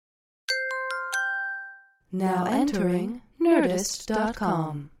Now entering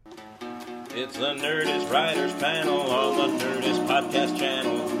Nerdist.com. It's the Nerdist Writers Panel on the Nerdist Podcast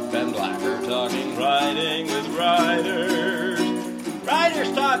Channel. Ben Blacker talking writing with writers.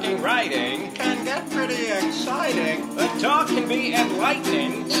 Writers talking writing can get pretty exciting. The talk can be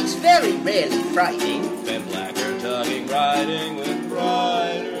enlightening. It's very rarely frightening. Ben Blacker talking writing with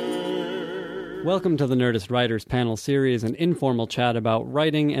writers. Welcome to the Nerdist Writers Panel series, an informal chat about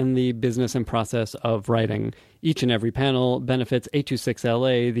writing and the business and process of writing. Each and every panel benefits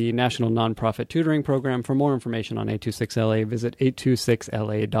 826LA, the national nonprofit tutoring program. For more information on 826LA, visit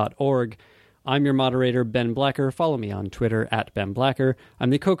 826la.org. I'm your moderator, Ben Blacker. Follow me on Twitter at Ben Blacker. I'm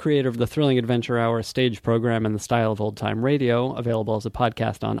the co-creator of the Thrilling Adventure Hour stage program and the Style of Old Time Radio, available as a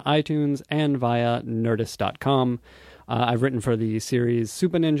podcast on iTunes and via Nerdist.com. I've written for the series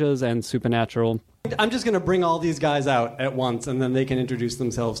Super Ninjas and Supernatural. I'm just going to bring all these guys out at once, and then they can introduce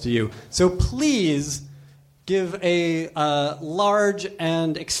themselves to you. So please give a large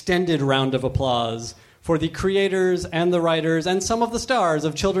and extended round of applause for the creators and the writers and some of the stars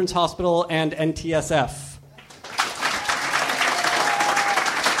of Children's Hospital and NTSF.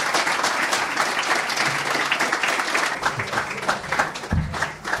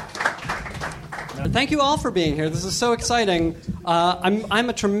 Thank you all for being here. This is so exciting. I'm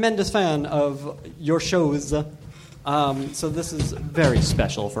a tremendous fan of your shows, so this is very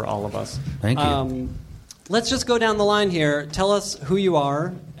special for all of us. Thank you. Let's just go down the line here. Tell us who you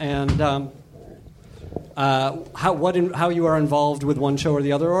are and how you are involved with one show or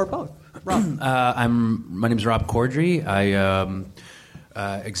the other, or both. Rob. My name is Rob Cordry.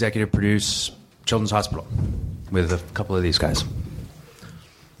 I executive produce Children's Hospital with a couple of these guys.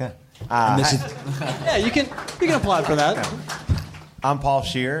 Yeah, you can applaud for that. I'm Paul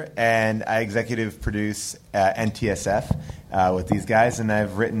Scheer, and I executive produce NTSF with these guys, and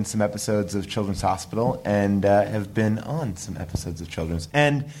I've written some episodes of Children's Hospital and have been on some episodes of Children's.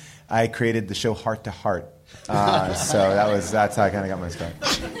 And I created the show Heart to Heart, so that's how I kind of got my start.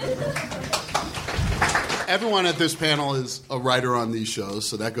 Everyone at this panel is a writer on these shows,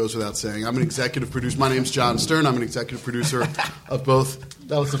 so that goes without saying. I'm an executive producer. My name's John Stern. I'm an executive producer of both.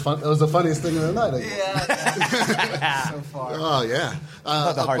 That was the funniest thing of the night. Yeah. So far. Oh, yeah.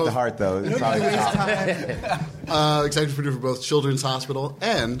 Not the Heart to Heart, though. It's probably executive producer for both Children's Hospital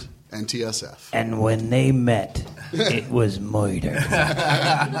and NTSF. And when they met, it was murder.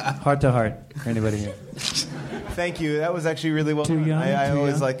 Heart to heart. Anybody here? Thank you. That was actually really well done. Too young? I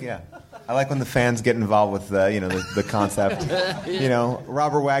always like, I like when the fans get involved with the concept.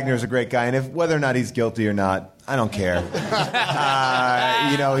 Robert Wagner's a great guy, and whether or not he's guilty or not, I don't care.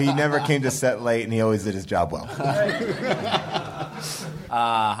 He never came to set late, and he always did his job well.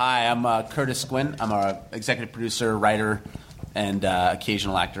 Hi, I'm Curtis Squint. I'm an executive producer, writer, and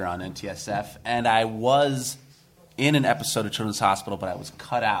occasional actor on NTSF, and I was in an episode of Children's Hospital, but I was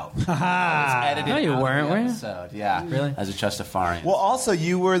cut out. I was edited No, you out weren't, of the were you? episode. Yeah, Really? As a Justafarian. Well, also,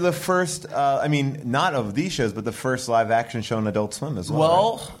 you were the first, not of these shows, but the first live-action show on Adult Swim as well.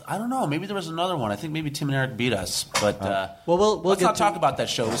 Well, right? I don't know. Maybe there was another one. I think maybe Tim and Eric beat us. But we'll let's get not to- talk about that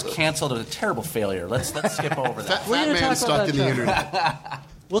show. It was canceled. It was a terrible failure. Let's skip over that. Fat gonna man talk stuck about in that the show. internet.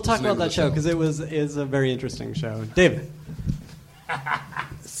 We'll talk about that show because it's a very interesting show. David.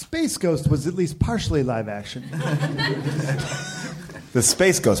 Space Ghost was at least partially live action. The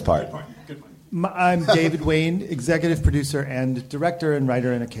Space Ghost part. I'm David Wayne, executive producer and director and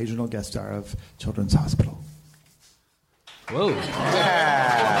writer and occasional guest star of Children's Hospital. Whoa.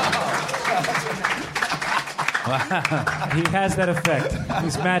 He has that effect.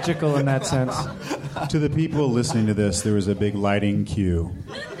 He's magical in that sense. To the people listening to this, there was a big lighting cue.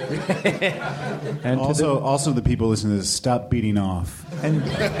 And Also, the people listening to this, stop beating off. And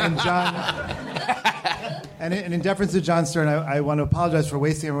John, and in deference to John Stern, I want to apologize for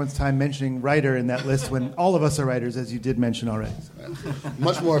wasting everyone's time mentioning writer in that list when all of us are writers, as you did mention already.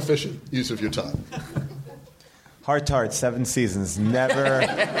 Much more efficient use of your time. Heart to Heart, 7 seasons. Never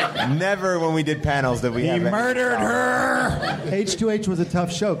when we did panels did we have murdered her! H2H was a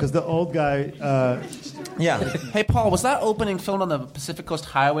tough show because the old guy... Yeah. Hey, Paul, was that opening filmed on the Pacific Coast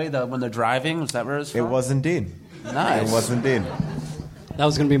Highway when they're driving? Was that where it was from? It was indeed. Nice. It was indeed. That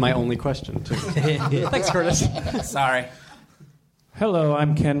was going to be my only question, too. Thanks, Curtis. Sorry. Hello,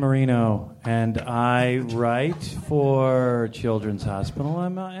 I'm Ken Marino, and I write for Children's Hospital,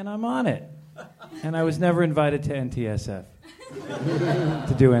 and I'm on it. And I was never invited to NTSF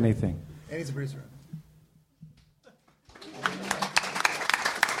to do anything. And he's a producer.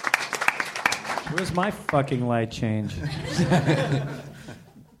 Where's my fucking light change?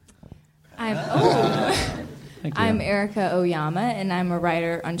 Thank you. I'm Erica Oyama, and I'm a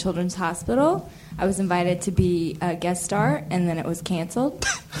writer on Children's Hospital. I was invited to be a guest star, and then it was canceled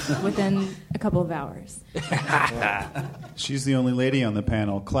within a couple of hours. She's the only lady on the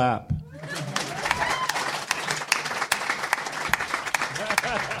panel. Clap.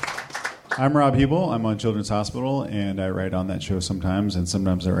 I'm Rob Hebel. I'm on Children's Hospital, and I write on that show sometimes, and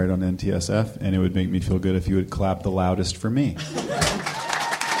sometimes I write on NTSF, and it would make me feel good if you would clap the loudest for me.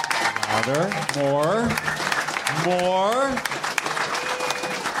 Louder. More.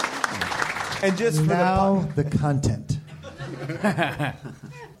 And just for Now the content.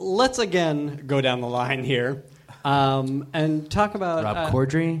 Let's again go down the line here and talk about Rob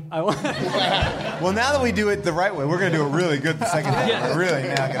Corddry. Well, now that we do it the right way, we're going to do it really good the second time. Yeah. Really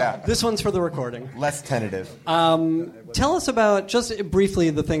knock it out. This one's for the recording. Less tentative. Tell us about, just briefly,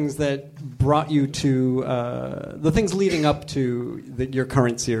 the things that brought you to, the things leading up to your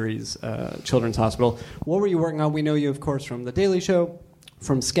current series, Children's Hospital. What were you working on? We know you, of course, from The Daily Show,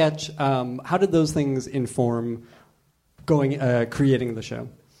 from Sketch. How did those things inform creating the show?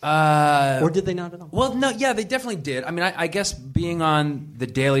 Or did they not at all? Well, no, yeah, they definitely did. I mean, I guess being on The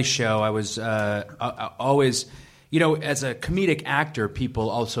Daily Show, I was always, as a comedic actor, people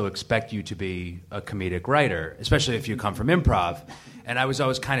also expect you to be a comedic writer, especially if you come from improv. And I was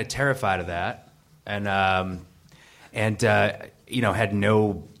always kind of terrified of that, and had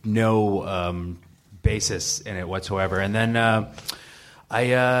no basis in it whatsoever. And then there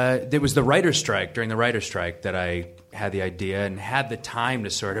was the writer's strike. During the writer's strike, that I had the idea and had the time to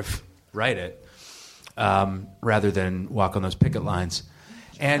sort of write it, rather than walk on those picket lines.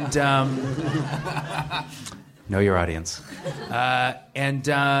 And know your audience. And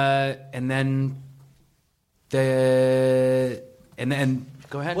then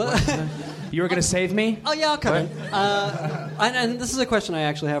go ahead. You were going to save me? Oh, yeah, I'll come in. And this is a question I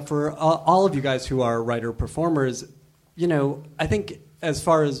actually have for all of you guys who are writer-performers. I think as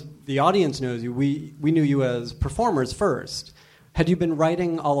far as the audience knows you, we knew you as performers first. Had you been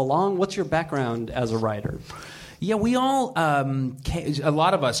writing all along? What's your background as a writer? Yeah, we all, a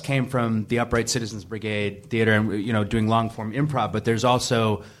lot of us came from the Upright Citizens Brigade theater and, doing long-form improv, but there's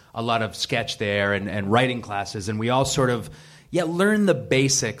also a lot of sketch there and writing classes, and we all sort of, learn the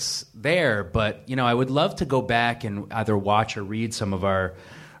basics there. But, I would love to go back and either watch or read some of our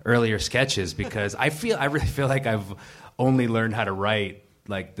earlier sketches, because I really feel like I've only learned how to write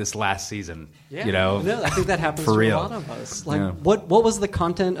like this last season. Yeah. No, I think that happens for to real. a lot of us. Like, what was the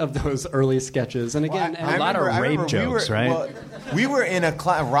content of those early sketches? And again, a lot of rape jokes, right? Well, we were in a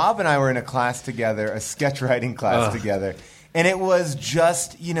class. Rob and I were in a class together, a sketch writing class together, and it was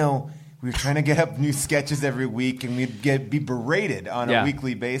just we were trying to get up new sketches every week, and we'd be berated on a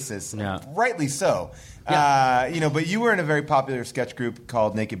weekly basis, rightly so. Yeah. But you were in a very popular sketch group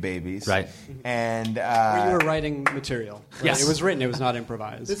called Naked Babies, right? And where you were writing material. Right? Yes, it was written. It was not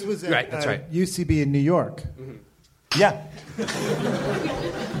improvised. This was right. That's right. UCB in New York. Mm-hmm. Yeah.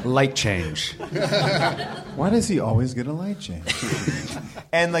 Light change. Why does he always get a light change?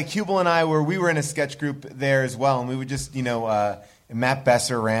 And like Hubel and I we were in a sketch group there as well, and we would just Matt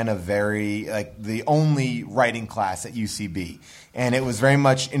Besser ran the only writing class at UCB. And it was very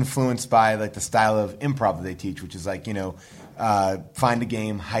much influenced by the style of improv that they teach, which is find a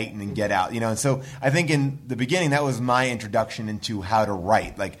game, heighten, and get out. And so I think in the beginning that was my introduction into how to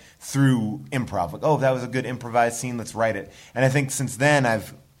write, through improv. That was a good improvised scene, let's write it. And I think since then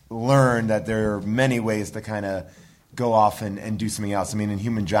I've learned that there are many ways to kind of go off and do something else. I mean, in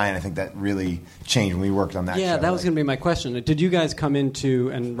Human Giant, I think that really changed when we worked on that show. Yeah, that was going to be my question. Did you guys come into,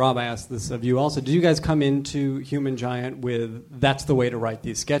 and Rob, I asked this of you also, did you guys come into Human Giant with, that's the way to write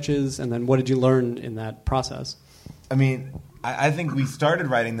these sketches, and then what did you learn in that process? I mean, I think we started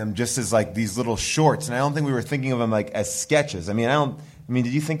writing them just as these little shorts, and I don't think we were thinking of them as sketches. I mean,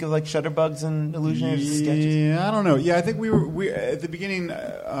 did you think of Shutterbugs and Illusionaires as sketches? Yeah, I don't know. Yeah, I think we at the beginning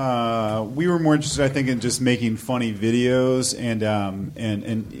we were more interested, I think, in just making funny videos and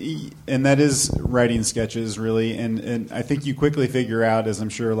that is writing sketches really. And I think you quickly figure out, as I'm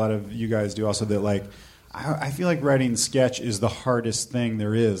sure a lot of you guys do also, that I feel like writing sketch is the hardest thing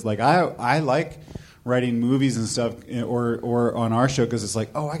there is. I like writing movies and stuff, or on our show, because it's I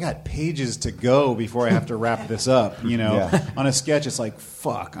got pages to go before I have to wrap this up. Yeah. On a sketch, it's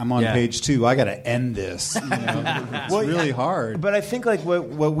fuck, I'm on page 2. I got to end this. It's really hard. But I think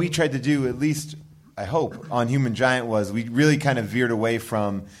what we tried to do, at least I hope, on Human Giant was we really kind of veered away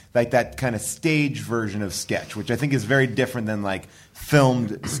from that kind of stage version of sketch, which I think is very different than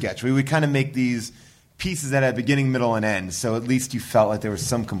filmed sketch. We would kind of make these pieces that had beginning, middle, and end. So at least you felt like there was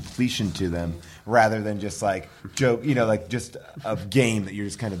some completion to them, rather than just like joke, like just a game that you're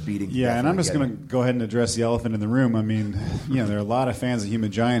just kind of beating. Yeah, and I'm just going to go ahead and address the elephant in the room. I mean, there are a lot of fans of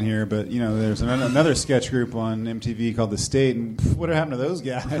Human Giant here, but there's another sketch group on MTV called The State, and what happened to those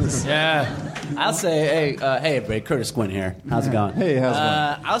guys? Yeah, I'll say, hey, everybody, Curtis Quinn here. How's it going? Hey, how's it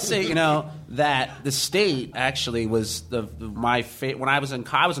going? I'll say, that The State actually was my favorite. When I was in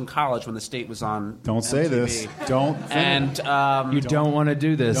college when The State was on. Don't say MTV. this. Don't. And you don't want to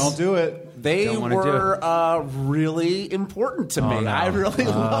do this. Don't do it. They were really important to me. No. I really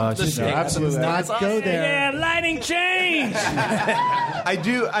loved The State. Absolutely. Not go there. Yeah, lighting change. I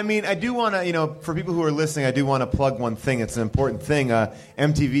do want to, for people who are listening, I do want to plug one thing. It's an important thing.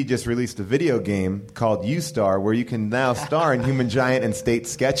 MTV just released a video game called You Star, where you can now star in Human Giant and State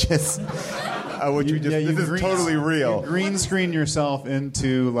sketches. This is totally real. You green screen yourself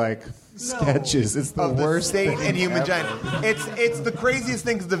into sketches. It's the worst State thing and Human ever. Giant. It's the craziest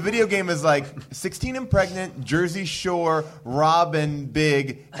thing because the video game is like 16 and Pregnant, Jersey Shore, Rob and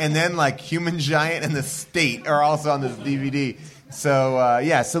Big, and then Human Giant and The State are also on this DVD. So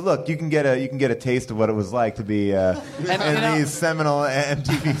so look, you can get a taste of what it was like to be in these seminal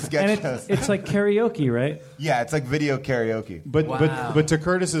MTV sketch shows. It's like karaoke, right? Yeah, it's like video karaoke. But to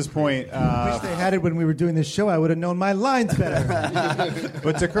Curtis's point, I wish they had it when we were doing this show. I would have known my lines better.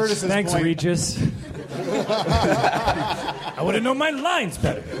 But to Curtis's Thanks, point, Regis. I would have known my lines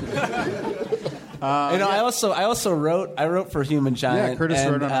better. I also wrote for Human Giant. Yeah, Curtis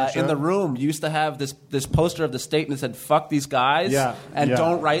wrote on our show. In the room, used to have this poster of The State and it said "fuck these guys" and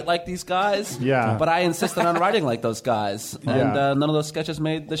don't write like these guys. Yeah. But I insisted on writing like those guys, and none of those sketches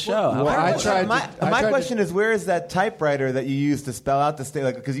made the show. Well, I tried. My question is, where is that typewriter that you used to spell out the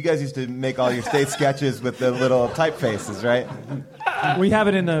state? Because you guys used to make all your state sketches with the little typefaces, right? We have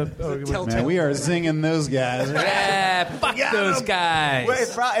it in the. Man, we are zinging those guys. Yeah, fuck those guys. Well,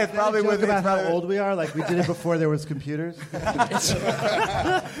 it's probably Joke about how old we are. We did it before there was computers.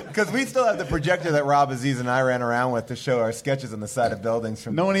 Because we still have the projector that Rob Aziz and I ran around with to show our sketches on the side of buildings.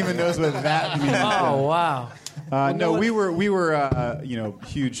 No one even knows what that means. Oh wow. No, we were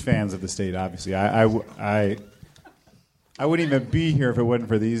huge fans of The State. Obviously, I wouldn't even be here if it wasn't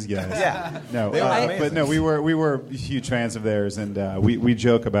for these guys. Yeah, no, they were amazing. but no, we were huge fans of theirs, and we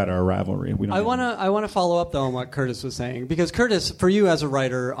joke about our rivalry. I want to follow up though on what Curtis was saying, because Curtis, for you as a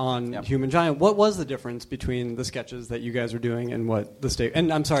writer on Human Giant, what was the difference between the sketches that you guys were doing and what The State?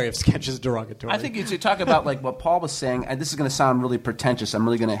 And I'm sorry if sketch is derogatory. I think you talk about what Paul was saying, and this is going to sound really pretentious. I'm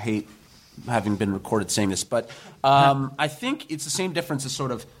really going to hate having been recorded saying this, but I think it's the same difference as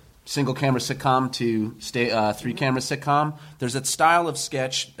sort of single camera sitcom to three camera sitcom. There's that style of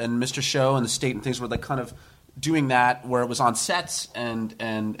sketch and Mr. Show and The State and things where they kind of doing that where it was on sets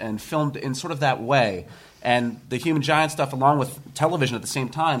and filmed in sort of that way. And the Human Giant stuff, along with television at the same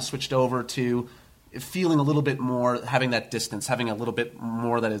time, switched over to feeling a little bit more, having that distance, having a little bit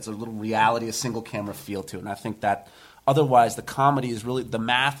more that it's a little reality, a single camera feel to it. And I think that otherwise the comedy is really, the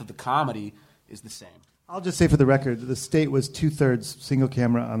math of the comedy is the same. I'll just say for the record, The State was 2/3 single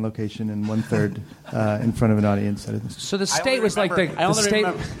camera on location and 1/3 in front of an audience. So The State was like the State.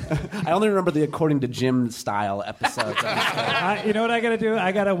 I only remember the According to Jim style episodes. You know what I got to do?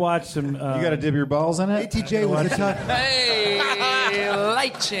 I got to watch some. You got to dip your balls in it. ATJ was the top. Hey,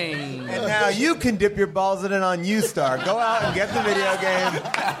 light change. And now you can dip your balls in it on U-Star. Go out and get the video game.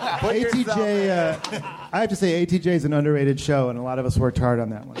 Put ATJ. I have to say, ATJ is an underrated show, and a lot of us worked hard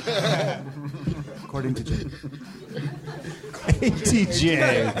on that one. According to Jim.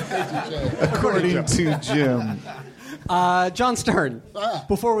 ATJ. According to Jim. John Stern,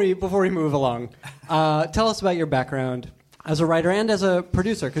 before we move along, tell us about your background as a writer and as a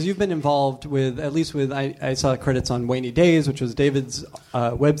producer, because you've been involved with, at least with, I saw credits on Rainy Days, which was David's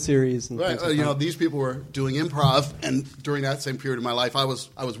web series. And right, these people were doing improv, and during that same period of my life, I was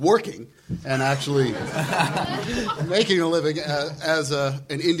working and actually making a living as an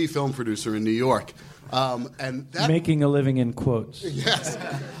indie film producer in New York. And that, making a living in quotes. Yes.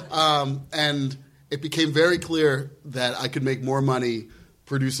 And it became very clear that I could make more money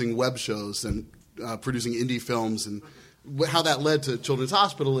producing web shows than producing indie films. And how that led to Children's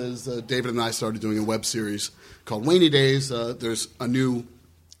Hospital is David and I started doing a web series called Rainy Days. There's a new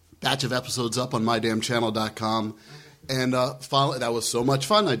batch of episodes up on mydamnchannel.com. And that was so much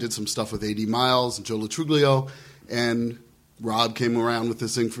fun. I did some stuff with A.D. Miles and Joe Latruglio. And Rob came around with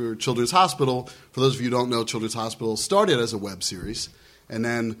this thing for Children's Hospital. For those of you who don't know, Children's Hospital started as a web series and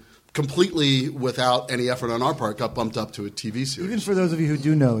then completely without any effort on our part got bumped up to a TV series. Even for those of you who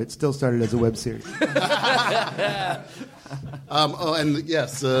do know, it still started as a web series. And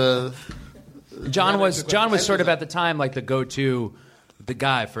yes, John was sort of at the time like the go-to, the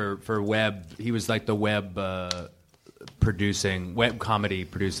guy for web. He was like the web comedy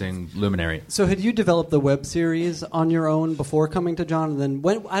producing luminary. So had you developed the web series on your own before coming to John? And then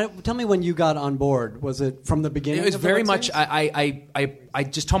tell me when you got on board. Was it from the beginning? It was of the very web much. series? I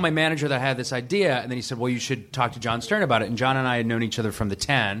just told my manager that I had this idea, and then he said, "Well, you should talk to John Stern about it." And John and I had known each other from the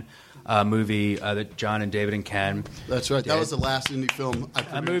 10 movie that John and David and Ken. That's right. did. That was the last indie film I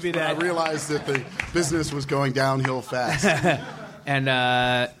produced. A movie that I realized that the business was going downhill fast. And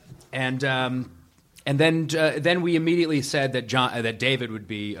then we immediately said that David would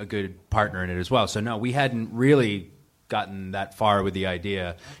be a good partner in it as well. So no, we hadn't really gotten that far with the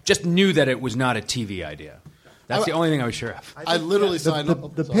idea. Just knew that it was not a TV idea. That's the only thing I was sure of. I literally signed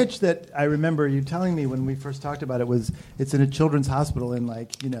up. The pitch that I remember you telling me when we first talked about it was it's in a children's hospital and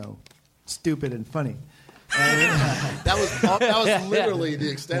stupid and funny. That was literally the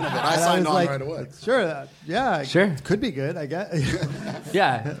extent of it. I signed on right away. Sure, Sure. Could be good, I guess.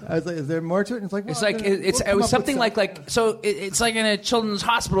 Yeah. I was like, is there more to it? And it's like, well, it was something like so it's like in a children's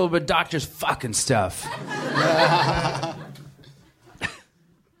hospital, but doctors fucking stuff.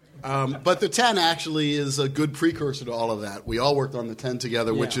 But the 10 actually is a good precursor to all of that. We all worked on the 10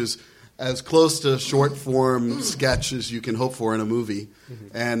 together, which is as close to short form sketch as you can hope for in a movie.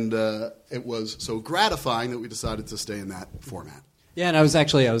 Mm-hmm. And it was so gratifying that we decided to stay in that format. Yeah, and I was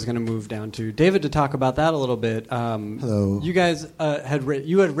going to move down to David to talk about that a little bit. Hello. You guys had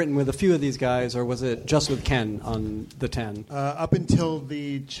written with a few of these guys, or was it just with Ken on the 10? Up until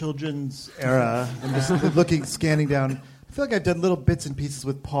the children's era, I'm just scanning down. I feel like I've done little bits and pieces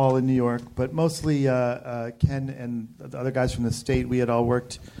with Paul in New York, but mostly Ken and the other guys from the state. We had all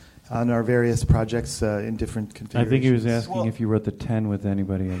worked on our various projects in different configurations. I think he was asking if you wrote the 10 with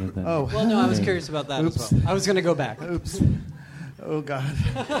anybody other than... Oh. Well, no, I was curious about that as well. I was going to go back. Oops. Oh, God.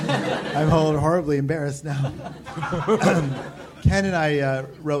 I'm horribly embarrassed now. Ken and I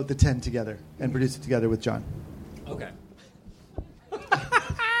wrote the 10 together and produced it together with John. Okay.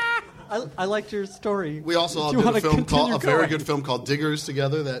 I liked your story. We also did a very good film called Diggers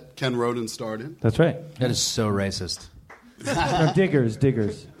together that Ken wrote and starred in. That's right. That is so racist. No,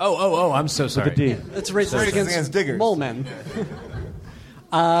 Diggers. Oh, I'm so sorry. With a D. It's racist against diggers. Mole men.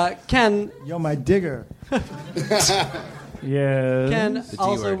 Ken. You're my digger. Yeah. Ken,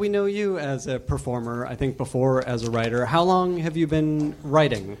 also, we know you as a performer, I think before as a writer. How long have you been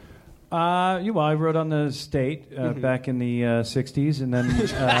writing? I wrote on the State back in the 60s, and then...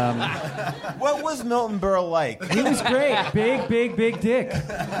 What was Milton Berle like? He was great. Big dick.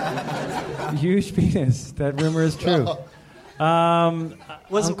 Huge penis. That rumor is true.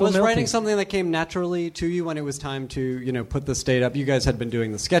 Was Milty. writing something that came naturally to you when it was time to put the State up? You guys had been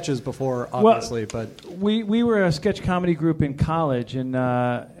doing the sketches before, obviously, but we were a sketch comedy group in college,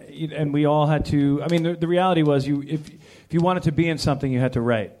 and we all had to. I mean, the reality was, if you wanted to be in something, you had to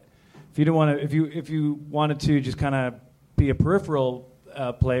write. If you didn't want to, if you wanted to just kind of be a peripheral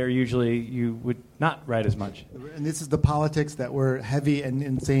player, usually you would not write as much. And this is the politics that were heavy and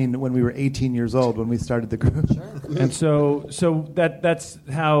insane when we were 18 years old when we started the group. Sure. And so that's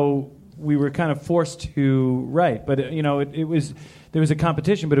how we were kind of forced to write. But there was a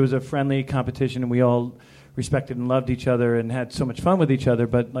competition, but it was a friendly competition, and we all respected and loved each other and had so much fun with each other.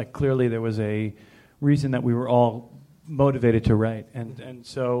 But clearly there was a reason that we were all motivated to write, and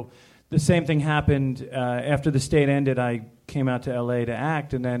so. The same thing happened after the State ended. I came out to L.A. to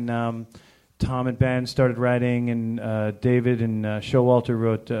act, and then Tom and Ben started writing, and David and Showalter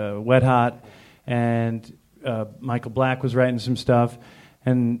wrote Wet Hot, and Michael Black was writing some stuff.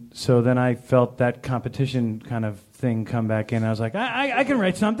 And so then I felt that competition kind of thing come back in. I was like, I can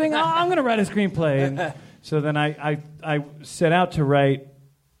write something. I'm going to write a screenplay. And so then I set out to write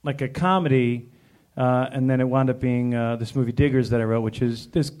like a comedy. And then it wound up being this movie Diggers that I wrote, which is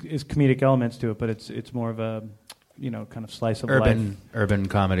comedic elements to it, but it's more of a kind of slice of life. Urban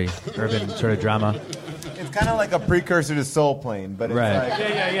comedy, urban sort of drama. It's kind of like a precursor to Soul Plane, but it's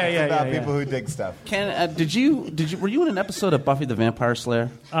it's about people who dig stuff. Ken, were you in an episode of Buffy the Vampire Slayer?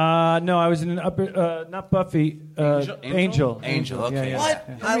 No, I was in not Buffy, Angel. Okay. Yeah. What?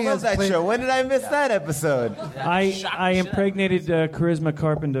 I love that show. When did I miss that episode? I impregnated Charisma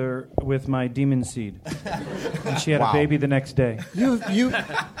Carpenter with my demon seed, and she had a baby the next day.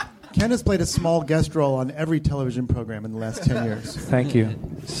 Ken has played a small guest role on every television program in the last 10 years. Thank you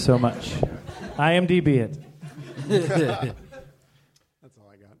so much. IMDb it. That's all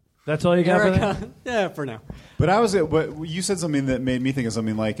I got. That's all you got for that? Yeah, for now. But you said something that made me think of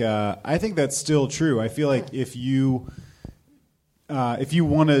something like, I think that's still true. I feel like if you if you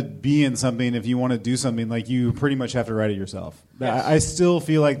want to be in something, if you want to do something, like you pretty much have to write it yourself. Yes. I still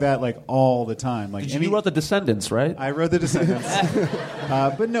feel like that like all the time. Like you wrote The Descendants, right? I wrote The Descendants,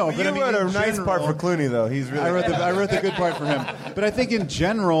 but no. But I mean, wrote a nice part for Clooney, though. He's really. I wrote the good part for him. But I think in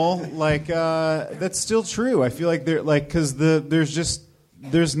general, like that's still true. I feel like because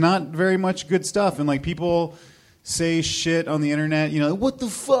there's not very much good stuff, and like people say shit on the internet, what the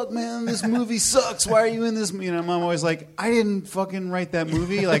fuck, man, this movie sucks, why are you in this? I'm always like, I didn't fucking write that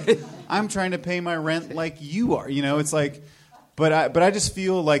movie, like, I'm trying to pay my rent like you are, it's like, but I just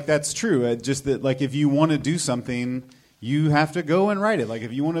feel like that's true, just that, like, if you want to do something, you have to go and write it. Like,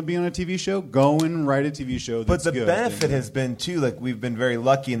 if you want to be on a TV show, go and write a TV show that's good. But the benefit has been, too, like, we've been very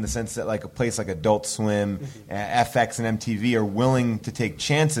lucky in the sense that, like, a place like Adult Swim, FX, and MTV are willing to take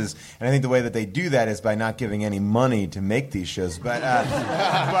chances. And I think the way that they do that is by not giving any money to make these shows.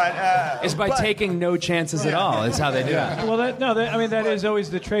 It's by taking no chances at all is how they do it. Well, that is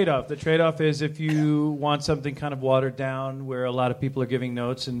always the trade-off. The trade-off is if you want something kind of watered down where a lot of people are giving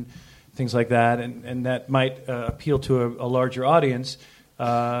notes and things like that, and that might appeal to a larger audience,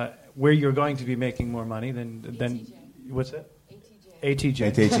 where you're going to be making more money than what's that?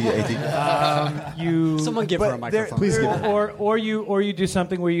 ATJ. Someone give her a microphone. Please give her. Or you do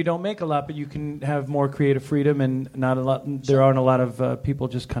something where you don't make a lot, but you can have more creative freedom and not a lot. There aren't a lot of people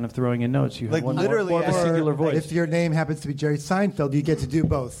just kind of throwing in notes. You have one literally more of a singular voice. If your name happens to be Jerry Seinfeld, you get to do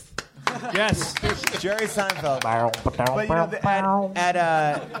both. Yes, Jerry Seinfeld. But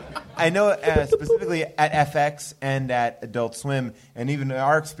I know specifically at FX and at Adult Swim, and even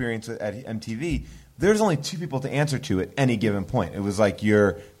our experience at MTV, there's only two people to answer to at any given point. It was like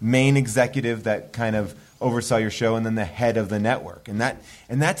your main executive that kind of oversaw your show, and then the head of the network, and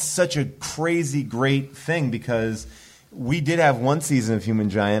that's such a crazy great thing because. We did have one season of Human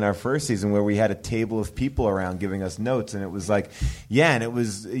Giant, our first season, where we had a table of people around giving us notes, and it was like, and it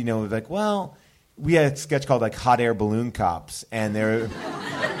was, like, well, we had a sketch called like Hot Air Balloon Cops, and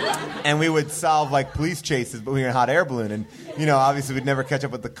and we would solve like police chases, but we were in a hot air balloon, and obviously we'd never catch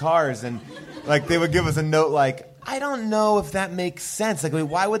up with the cars, and like they would give us a note like, I don't know if that makes sense. Like,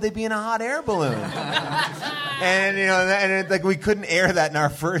 why would they be in a hot air balloon? And like we couldn't air that in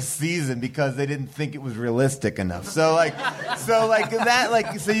our first season because they didn't think it was realistic enough. So you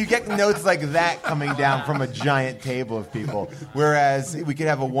get notes like that coming down from a giant table of people, whereas we could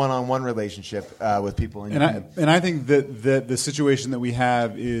have a one-on-one relationship with people. And I think that the situation that we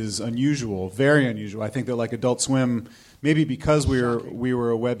have is unusual, very unusual. I think that like Adult Swim, maybe because we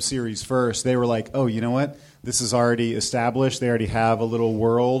were a web series first, they were like, oh, you know what? This is already established. They already have a little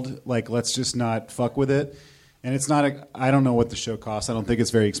world. Like, let's just not fuck with it. And it's not I don't know what the show costs. I don't think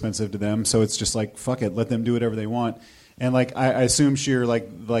it's very expensive to them. So it's just like, fuck it. Let them do whatever they want. And like, I assume Sheer, like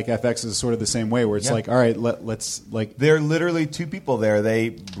FX is sort of the same way, where it's like, all right, let's like. There are literally two people there.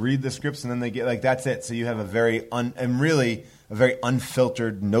 They read the scripts and then they get like, that's it. So you have a very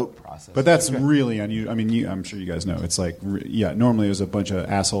unfiltered note process. But that's really unusual. I mean, I'm sure you guys know. It's like, normally there's a bunch of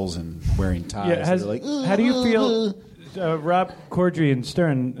assholes and wearing ties. Yeah, how do you feel, Rob Corddry and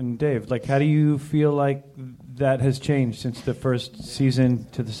Stern and Dave, like, how do you feel like that has changed since the first season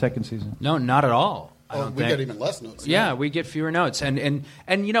to the second season? No, not at all. We get even less notes. Yeah, we get fewer notes. And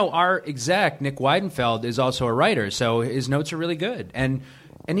our exec, Nick Weidenfeld, is also a writer, so his notes are really good. And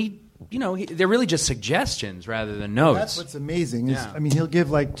he... they're really just suggestions rather than notes. That's what's amazing. He'll give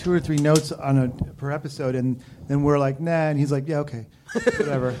like 2 or 3 notes per episode, and then we're like, nah, and he's like, yeah, okay,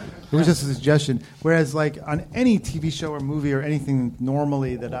 whatever. It was just a suggestion. Whereas like on any TV show or movie or anything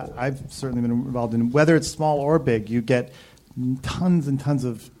normally that I've certainly been involved in, whether it's small or big, you get tons and tons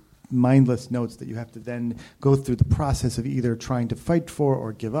of mindless notes that you have to then go through the process of either trying to fight for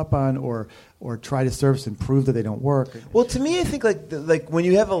or give up on or try to service and prove that they don't work. Well, to me, I think like when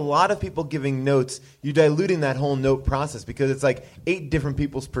you have a lot of people giving notes, you're diluting that whole note process because it's like 8 different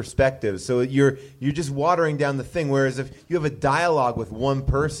people's perspectives. So you're just watering down the thing. Whereas if you have a dialogue with one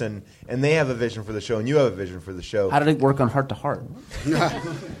person and they have a vision for the show and you have a vision for the show, how did it work on Heart to Heart?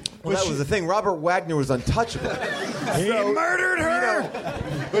 Well, that was the thing. Robert Wagner was untouchable. He murdered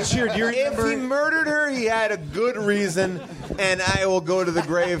her. But Sheer, do you remember? If he murdered her, he had a good reason, and I will go to the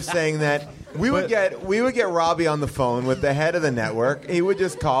grave saying that. We would get Robbie on the phone with the head of the network. He would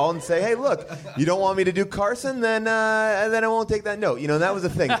just call and say, "Hey, look, you don't want me to do Carson, then I won't take that note." That was the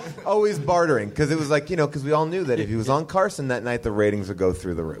thing. Always bartering because it was like because we all knew that if he was on Carson that night, the ratings would go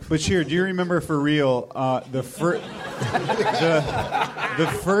through the roof. But Sheer, do you remember for real the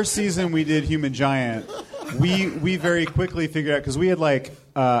first season we did Human Giant? we very quickly figured out, because we had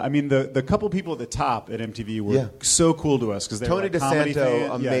the couple people at the top at MTV were so cool to us because they Tony were comedy DeSanto,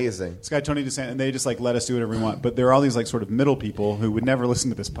 fans. amazing. This guy Tony DeSanto, and they just let us do whatever we want. But there are all these sort of middle people who would never listen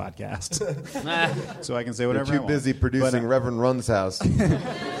to this podcast, so I can say whatever. They're too busy producing Reverend Run's house.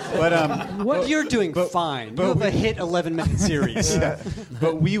 What you're doing fine. You have a hit 11-minute series.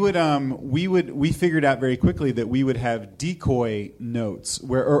 But we figured out very quickly that we would have decoy notes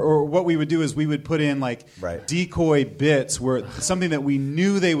or what we would do is we would put in decoy bits where something that we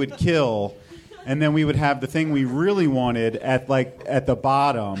knew they would kill, and then we would have the thing we really wanted at the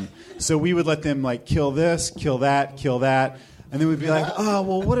bottom. So we would let them kill this, kill that. And then we'd be like, oh,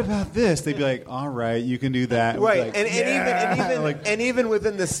 well, what about this? They'd be like, all right, you can do that. Right, and even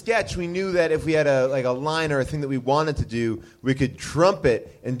within the sketch, we knew that if we had a line or a thing that we wanted to do, we could trump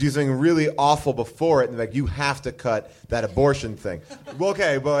it and do something really awful before it, and you have to cut that abortion thing. Well,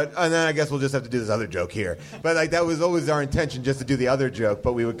 okay, and then I guess we'll just have to do this other joke here. But that was always our intention, just to do the other joke.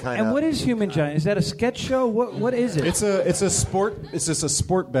 But we would kind of. And what is Human Giant? Is that a sketch show? What is it? It's a sport. It's just a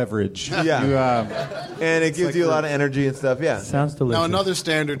sport beverage. Yeah, and it gives you a lot of energy and stuff. Yeah. Sounds delicious. Now, another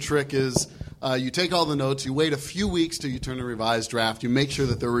standard trick is you take all the notes, you wait a few weeks till you turn a revised draft, you make sure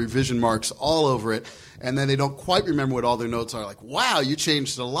that there are revision marks all over it, and then they don't quite remember what all their notes are. Like, wow, you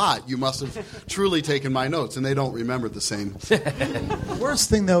changed a lot. You must have truly taken my notes, and they don't remember the same. The worst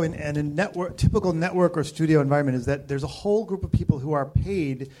thing, though, in a typical network or studio environment is that there's a whole group of people who are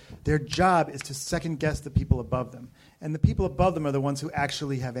paid. Their job is to second-guess the people above them. And the people above them are the ones who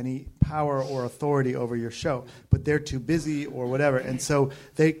actually have any power or authority over your show. But they're too busy or whatever. And so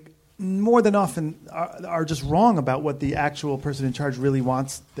they more than often are just wrong about what the actual person in charge really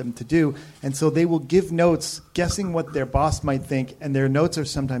wants them to do. And so they will give notes guessing what their boss might think. And their notes are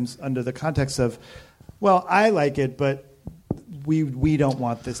sometimes under the context of, well, I like it, but we don't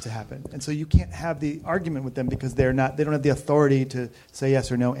want this to happen. And so you can't have the argument with them because they don't have the authority to say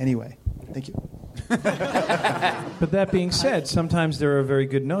yes or no anyway. Thank you. But that being said, sometimes there are very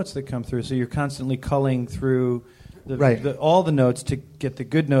good notes that come through, so you're constantly culling through all the notes to get the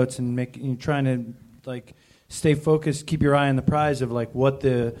good notes, and you're trying to stay focused, keep your eye on the prize of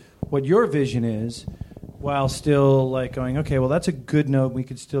what your vision is, while still going, okay, well, that's a good note. We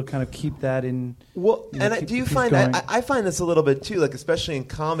could still kind of keep that in. Well, do you find I find this a little bit too, especially in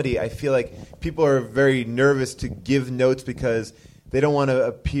comedy, I feel like people are very nervous to give notes because they don't want to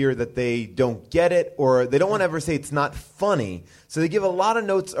appear that they don't get it, or they don't want to ever say it's not funny. So they give a lot of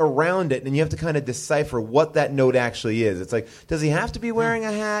notes around it, and you have to kind of decipher what that note actually is. It's like, does he have to be wearing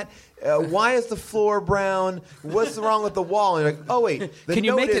a hat? Why is the floor brown? What's wrong with the wall? And you're like, oh, wait. Can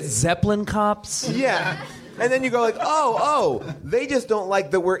you make it Zeppelin Cops? Yeah. And then you go oh, they just don't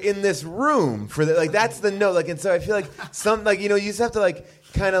like that we're in this room for the, that's the note. And so I feel you just have to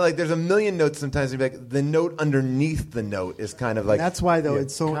kind of there's a million notes sometimes. The note underneath the note is kind of That's why though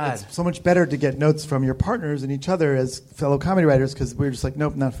it's so much better to get notes from your partners and each other as fellow comedy writers, because we're just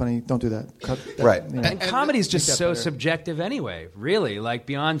nope, not funny, don't do that. Cut that. Right. And comedy is just so subjective anyway. Really,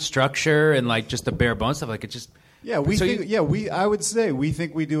 beyond structure and just the bare bones stuff. It just. Yeah, I would say we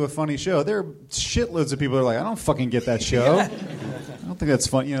think we do a funny show. There are shitloads of people who are I don't fucking get that show. I don't think that's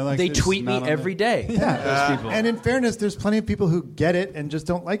fun. They tweet me every day. Yeah, those people. And in fairness, there's plenty of people who get it and just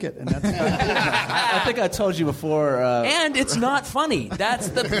don't like it, and that's. I think I told you before. And it's not funny. That's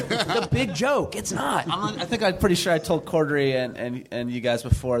the big joke. It's not. I think I'm pretty sure I told Cordery and you guys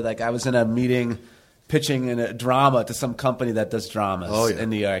before. I was in a meeting pitching in a drama to some company that does dramas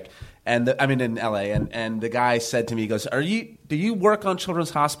in New York. And in LA, and the guy said to me, he goes, do you work on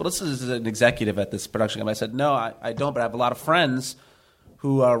Children's Hospital? This is an executive at this production company. I said, no, I don't, but I have a lot of friends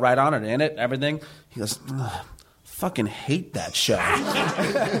who write on it, in it, everything. He goes, fucking hate that show.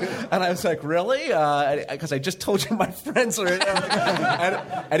 And I was like, really? Because I just told you my friends are in it.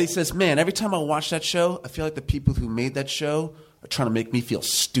 And he says, man, every time I watch that show, I feel like the people who made that show are trying to make me feel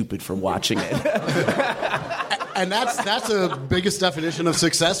stupid for watching it. And that's the biggest definition of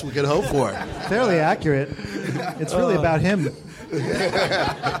success we could hope for. Fairly accurate. It's really about him.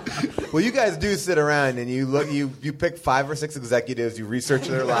 Well, you guys do sit around and you pick 5 or 6 executives, you research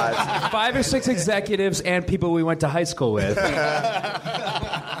their lives. 5 or 6 executives and people we went to high school with. But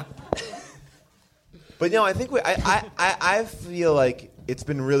I think I feel like it's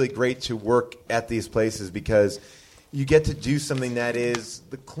been really great to work at these places because you get to do something that is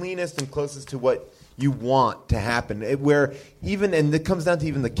the cleanest and closest to what you want to happen. And it comes down to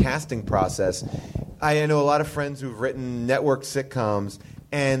even the casting process. I know a lot of friends who've written network sitcoms,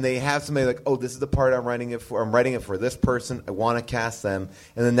 and they have somebody oh, this is the part I'm writing it for. I'm writing it for this person. I want to cast them.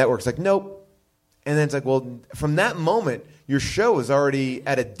 And the network's nope. And then it's well, from that moment, your show is already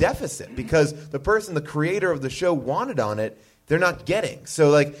at a deficit because the creator of the show wanted on it, they're not getting. So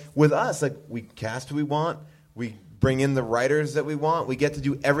like with us, like we cast who we want, we bring in the writers that we want, we get to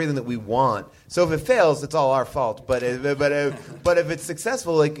do everything that we want. So if it fails, it's all our fault. But if it's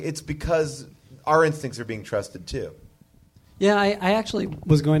successful, like it's because our instincts are being trusted too. Yeah, I actually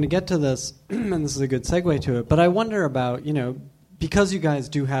was going to get to this, and this is a good segue to it, but I wonder about, because you guys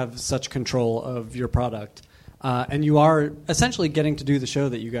do have such control of your product, and you are essentially getting to do the show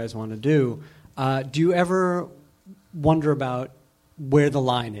that you guys want to do you ever wonder about where the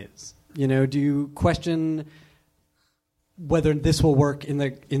line is? Do you question whether this will work in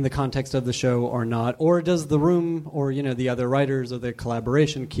the context of the show or not, or does the room or the other writers or the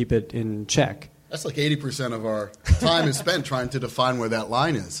collaboration keep it in check? That's like 80% of our time is spent trying to define where that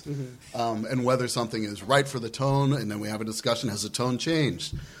line is, and whether something is right for the tone, and then we have a discussion, has the tone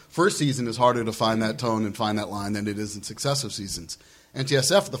changed? First season is harder to find that tone and find that line than it is in successive seasons.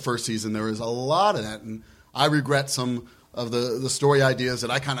 NTSF, the first season, there was a lot of that, and I regret some of the story ideas that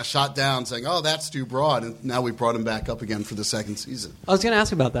I kind of shot down saying, oh, that's too broad, and now we brought them back up again for the second season. I was going to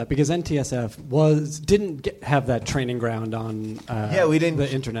ask about that because NTSF didn't have that training ground on the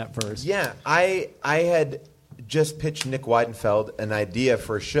internet first. Yeah, I had just pitched Nick Weidenfeld an idea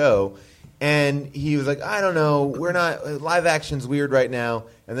for a show, and he was like, I don't know, live action's weird right now.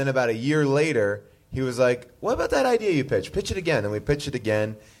 And then about a year later, he was like, what about that idea you pitched? Pitch it again. And we pitched it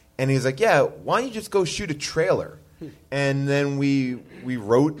again, and he was like, yeah, why don't you just go shoot a trailer? And then we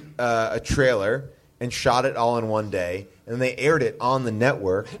wrote a trailer and shot it all in one day, and they aired it on the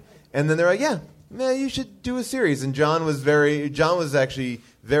network. And then they're like, yeah, you should do a series. And John was actually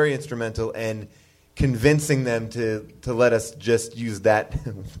very instrumental in convincing them to let us just use that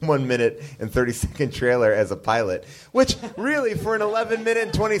 1 minute and 30-second trailer as a pilot, which really for an 11-minute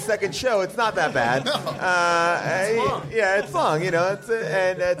and 20-second show, it's not that bad. Yeah, it's long, and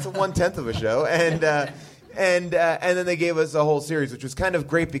it's 1/10 of a show, and then they gave us a whole series, which was kind of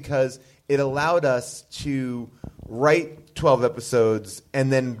great because it allowed us to write 12 episodes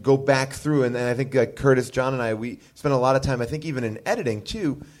and then go back through. And I think Curtis, John, and we spent a lot of time, I think even in editing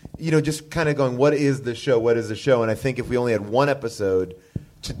too, just kind of going, what is the show? What is the show? And I think if we only had one episode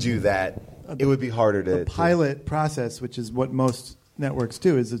to do that, it would be harder to... The pilot process, which is what most networks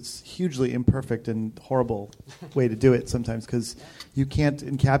do, is it's hugely imperfect and horrible way to do it sometimes because you can't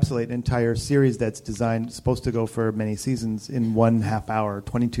encapsulate an entire series that's supposed to go for many seasons in 1/2 hour,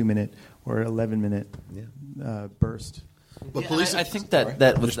 22-minute or 11-minute burst. But I think that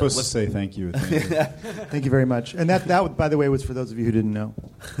you're supposed to say thank you. Thank you very much. And that, by the way, was for those of you who didn't know.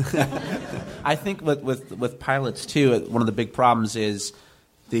 I think with pilots too, one of the big problems is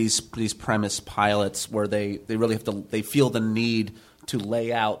these premise pilots where they really they feel the need to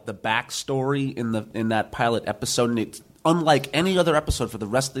lay out the backstory in that pilot episode, and it's unlike any other episode for the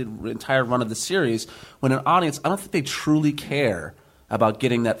rest of the entire run of the series. When an audience, I don't think they truly care about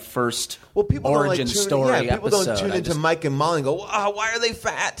getting that first origin story people episode. Don't tune into Mike and Molly and go, wow, why are they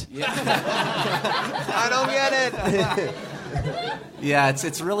fat? Yeah. I don't get it. Yeah,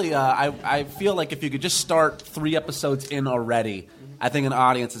 it's really, I feel like if you could just start 3 episodes in already, I think an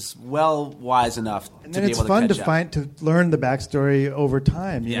audience is well wise enough and to then be able to it's catch fun to learn the backstory over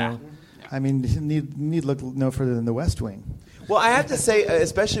time. You know? Yeah. I mean, you need look no further than The West Wing. Well, I have to say,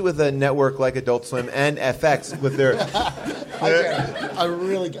 especially with a network like Adult Swim and FX, with their...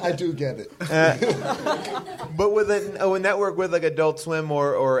 I do get it. But with a network with like Adult Swim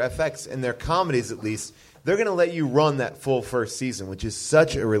or FX, in their comedies at least, they're going to let you run that full first season, which is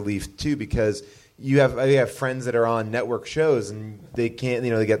such a relief, too, because you have friends that are on network shows, and they can't,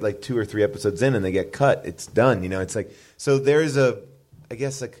 they get like 2 or 3 episodes in, and they get cut. It's done, It's like... So there's a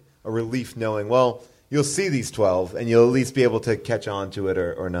relief knowing, well... You'll see these 12, and you'll at least be able to catch on to it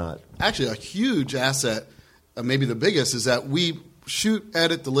or not. Actually, a huge asset, maybe the biggest, is that we shoot,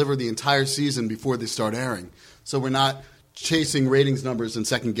 edit, deliver the entire season before they start airing. So we're not chasing ratings numbers and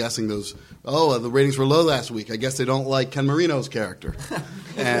second-guessing those. Oh, the ratings were low last week. I guess they don't like Ken Marino's character.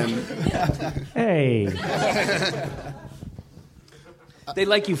 And hey. They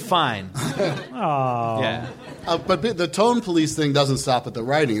like you fine. Oh. Yeah. But the tone police thing doesn't stop at the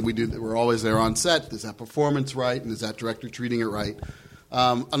writing. We're always there on set. Is that performance right? And is that director treating it right?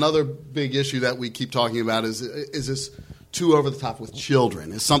 Another big issue that we keep talking about is this too over the top with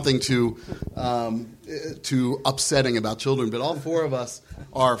children? Is something too upsetting about children? But all 4 of us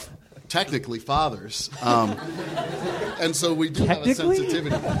are technically fathers, and so we do have a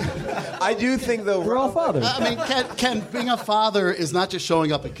sensitivity. I do think, though, We're all fathers. I mean, Ken, being a father is not just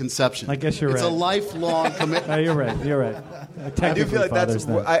showing up at conception. I guess you're it's right. It's a lifelong commitment. You're right. I do feel like that's.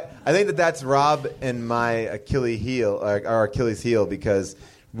 I think that's Rob and my Achilles heel, our Achilles heel, because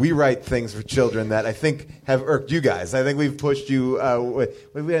we write things for children that I think have irked you guys. I think we've pushed you.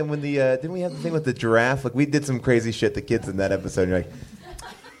 Didn't we have the thing with the giraffe? Like, we did some crazy shit to kids in that episode. You're like,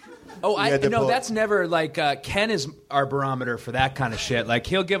 that's never like Ken is our barometer for that kind of shit. Like,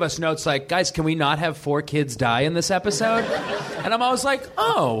 he'll give us notes like, guys, can we not have 4 kids die in this episode? And I'm always like,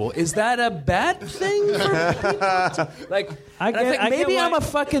 oh, is that a bad thing for people? Like, I think maybe I'm a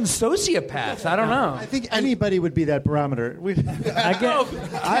fucking sociopath. I don't know. I think anybody would be that barometer. But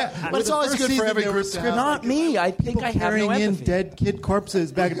it's always good for every group to have. Not me. I think I have no carrying in empathy. dead kid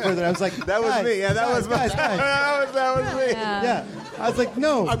corpses back and forth. And I was like, that was me. Yeah, that was me. That was me. Yeah. I was like,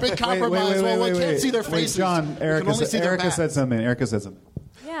 no. Our big compromise. Well, we can't see their Wait, faces. John, Erica said something. Erica said something.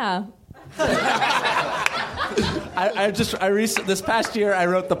 Yeah. This past year, I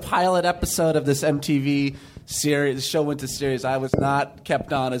wrote the pilot episode of this MTV series. The show went to series. I was not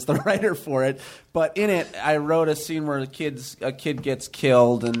kept on as the writer for it, but in it, I wrote a scene where a kid gets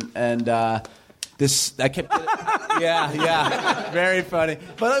killed, and I kept. Yeah, very funny.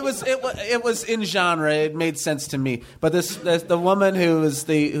 But it was in genre. It made sense to me. But the woman who was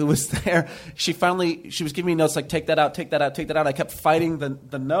there, she was giving me notes like, take that out. I kept fighting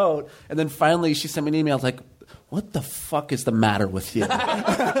the note, and then finally she sent me an email like, what the fuck is the matter with you?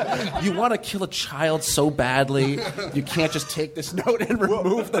 You want to kill a child so badly, you can't just take this note and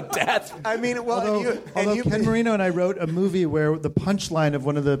remove the death. I mean, although Ken Marino and I wrote a movie where the punchline of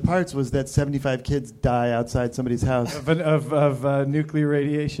one of the parts was that 75 kids die outside somebody's house of nuclear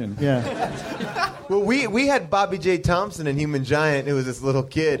radiation. Yeah. Well, we had Bobby J. Thompson in Human Giant, who was this little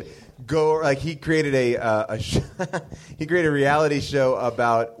kid. He created he created a reality show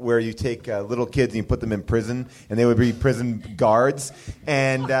about where you take little kids and you put them in prison, and they would be prison guards,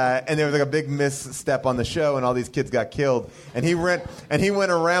 and there was like a big misstep on the show, and all these kids got killed, and he went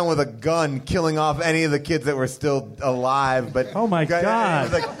around with a gun killing off any of the kids that were still alive. But oh my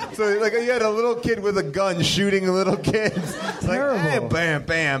God! You had a little kid with a gun shooting little kids. Terrible. Hey, bam,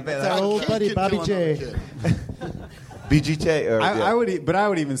 bam, bam. That's our old buddy Bobby J. BGT. I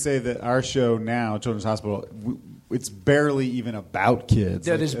would even say that our show now, Children's Hospital, it's barely even about kids.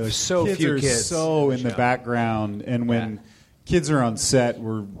 Yeah, there's so few kids. Kids are so in the background, and when kids are on set,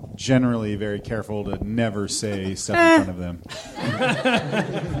 we're generally very careful to never say stuff in front of them.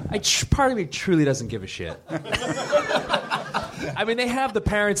 Part of me truly doesn't give a shit. I mean, they have the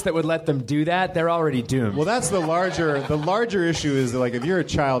parents that would let them do that. They're already doomed. Well, that's the larger issue is that, like, if you're a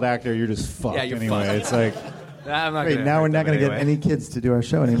child actor, you're just fucked anyway. Fucked. It's like. Wait, now we're not going to get any kids to do our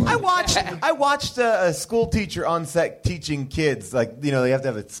show anymore. I watched a school teacher on set teaching kids. Like, they have to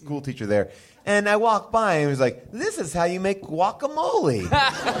have a school teacher there. And I walked by and he was like, "This is how you make guacamole." And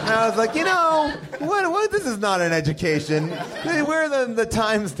I was like, what? This is not an education. Where are the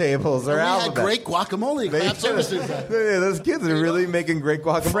times tables or alphabet? We had great guacamole. Those kids are really making great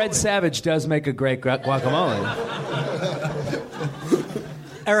guacamole. Fred Savage does make a great guacamole.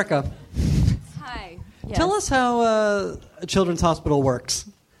 Erica. Yes. Tell us how Children's Hospital works.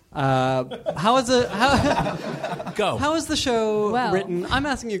 How is it? Go. How is the show Well. written? I'm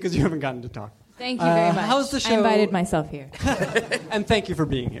asking you because you haven't gotten to talk. Thank you very much. How is the show? I invited myself here. And thank you for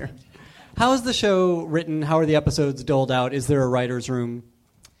being here. How is the show written? How are the episodes doled out? Is there a writer's room?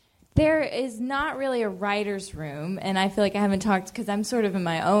 There is not really a writer's room, and I feel like I haven't talked because I'm sort of in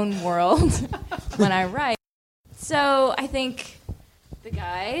my own world when I write. So I think the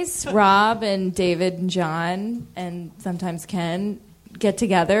guys, Rob and David and John, and sometimes Ken, get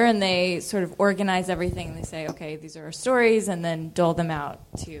together and they sort of organize everything. And they say, okay, these are our stories, and then dole them out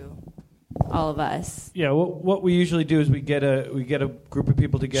to all of us. Yeah, what we usually do is we get a group of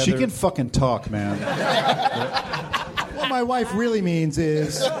people together. She can fucking talk, man. What my wife really means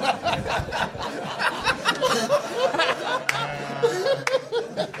is...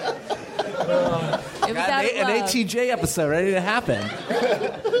 It was out of An love. ATJ episode ready to happen.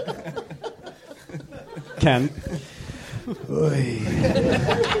 Ken.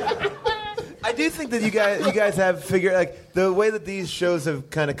 I do think that you guys have figured, like, the way that these shows have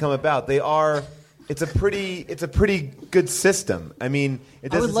kind of come about. It's a pretty good system. I mean,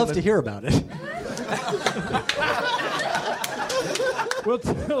 I would love to hear about it.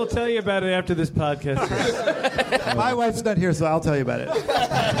 We'll tell you about it after this podcast. My wife's not here, so I'll tell you about it.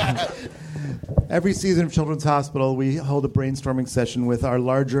 Every season of Children's Hospital, we hold a brainstorming session with our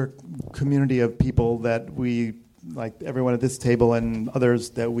larger community of people that we like everyone at this table and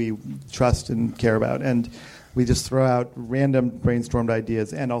others that we trust and care about. And we just throw out random brainstormed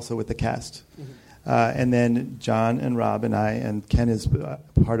ideas, and also with the cast. And then John and Rob and I, and Ken is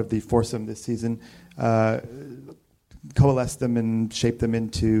part of the foursome this season, coalesce them and shape them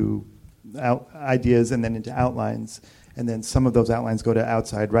into ideas and then into outlines. And then some of those outlines go to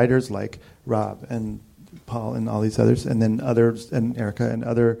outside writers like Rob and Paul and all these others, and then others, and Erica and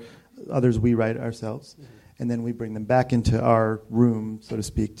others we write ourselves. And then we bring them back into our room, so to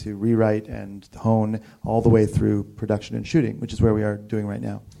speak, to rewrite and hone all the way through production and shooting, which is where we are doing right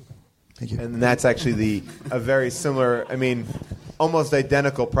now. Thank you. And that's actually a very similar, almost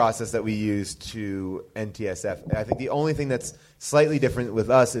identical process that we use to NTSF. I think the only thing that's slightly different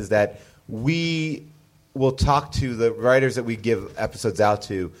with us is that we will talk to the writers that we give episodes out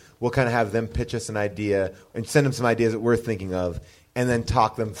to. We'll kind of have them pitch us an idea and send them some ideas that we're thinking of, and then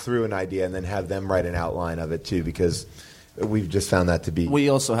talk them through an idea and then have them write an outline of it too, because we've just found that to be... We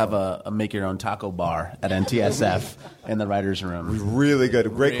also have a make-your-own taco bar at NTSF in the writer's room. Really good.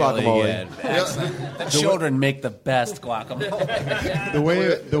 Great really guacamole. Good. Excellent. The children make the best guacamole.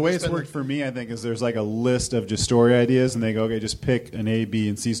 The way it's worked for me, I think, is there's like a list of just story ideas, and they go, okay, just pick an A, B,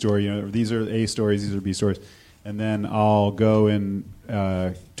 and C story. These are A stories, these are B stories. And then I'll go and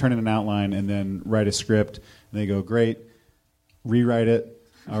turn in an outline and then write a script. And they go, great. Rewrite it.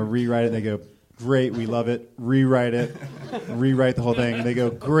 I'll rewrite it. They go, great, we love it. Rewrite it. Rewrite the whole thing. And they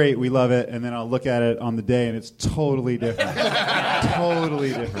go, great, we love it. And then I'll look at it on the day, and it's totally different. Totally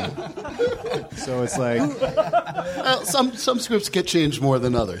different. So it's like... some scripts get changed more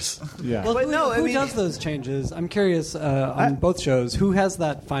than others. Yeah. Well, who does those changes? I'm curious, on both shows, who has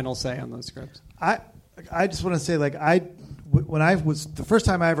that final say on those scripts? I just want to say, when I was... The first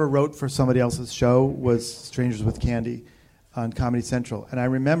time I ever wrote for somebody else's show was Strangers with Candy on Comedy Central. And I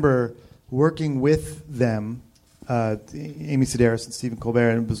remember working with them, Amy Sedaris and Stephen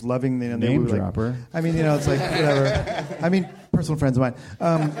Colbert, and was loving the name dropper. It's like whatever. Personal friends of mine.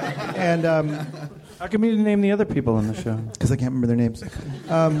 How come you didn't name the other people on the show? Because I can't remember their names.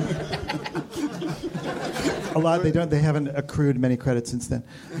 A lot they haven't accrued many credits since then.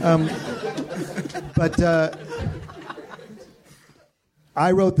 But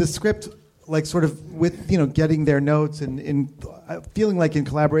I wrote this script sort of with getting their notes and feeling like in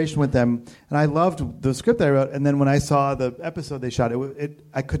collaboration with them, and I loved the script that I wrote. And then when I saw the episode they shot,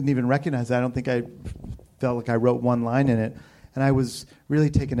 I couldn't even recognize it. I don't think I felt like I wrote one line in it, and I was really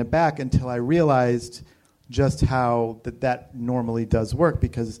taken aback until I realized just how that normally does work,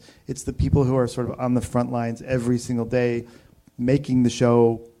 because it's the people who are sort of on the front lines every single day, making the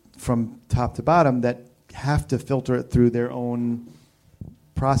show from top to bottom, that have to filter it through their own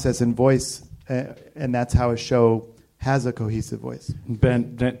process and voice, and that's how a show has a cohesive voice.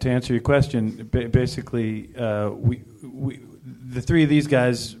 Ben, to answer your question, basically, we the three of these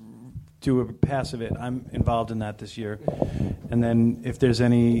guys do a pass of it. I'm involved in that this year, and then if there's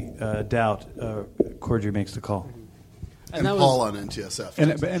any doubt, Cordier makes the call. And Paul on NTSF.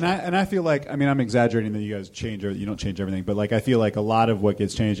 And I feel like, I'm exaggerating that you guys you don't change everything, but I feel like a lot of what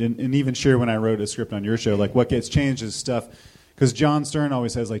gets changed, and even sure when I wrote a script on your show, what gets changed is stuff. Because John Stern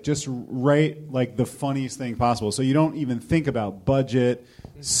always says, just write the funniest thing possible. So you don't even think about budget,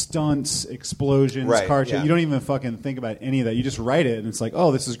 stunts, explosions, car chase. You don't even fucking think about any of that. You just write it, and it's like,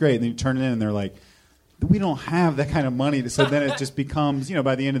 oh, this is great. And then you turn it in, and they're like, we don't have that kind of money. So then it just becomes,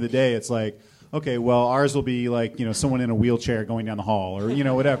 by the end of the day, it's like, okay, well, ours will be someone in a wheelchair going down the hall, or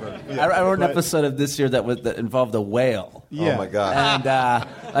whatever. I wrote an episode of this year that involved a whale. Yeah. Oh my god!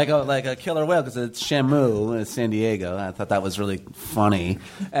 And like a killer whale, because it's Shamu in San Diego. I thought that was really funny.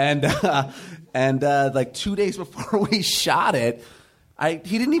 And 2 days before we shot it, he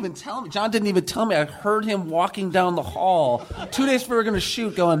didn't even tell me. John didn't even tell me. I heard him walking down the hall 2 days before we were going to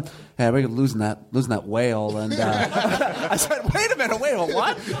shoot, going, "Hey, we're losing that whale." And I said, "Wait a minute, whale?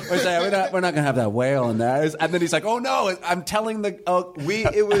 What?" I said, "We're not going to have that whale in there." And then he's like, "Oh no, I'm telling the."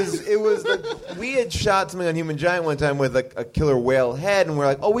 We had shot something on Human Giant one time with a killer whale head, and we're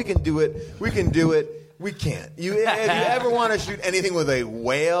like, "Oh, we can do it. We can do it." We can't. If you ever want to shoot anything with a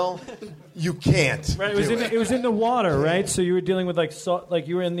whale, you can't. Right. It was in the water, right? So you were dealing with salt,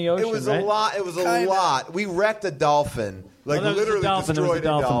 you were in the ocean. It was right? a lot. It was a lot. We wrecked a dolphin. Literally destroyed a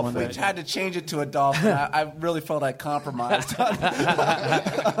dolphin. We had to change it to a dolphin. I really felt I compromised on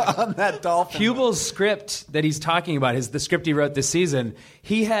that dolphin. Hubel's script that he's talking about is the script he wrote this season.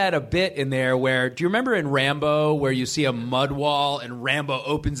 He had a bit in there where, do you remember in Rambo where you see a mud wall and Rambo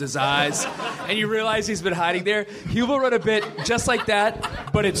opens his eyes and you realize he's been hiding there? Hubel wrote a bit just like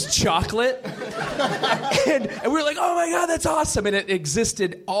that, but it's chocolate. and we were like, oh my God, that's awesome. And it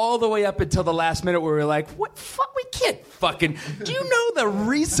existed all the way up until the last minute where we were like, what fuck, we can't fucking, do you know the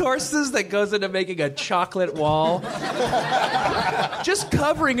resources that goes into making a chocolate wall? Just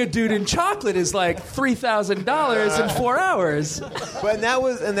covering a dude in chocolate is like $3,000 in 4 hours. But that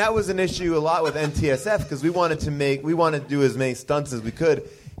was an issue a lot with NTSF because we wanted to do as many stunts as we could.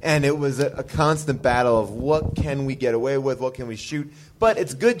 And it was a constant battle of what can we get away with, what can we shoot. But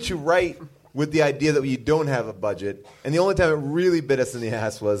it's good to write with the idea that you don't have a budget. And the only time it really bit us in the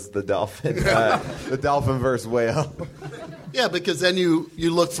ass was the dolphin, the dolphin versus whale. Yeah, because then you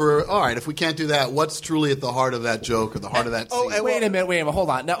look for, all right, if we can't do that, what's truly at the heart of that joke or the heart of that scene? Oh, wait a minute, hold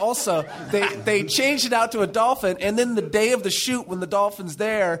on. Now, also, they changed it out to a dolphin, and then the day of the shoot, when the dolphin's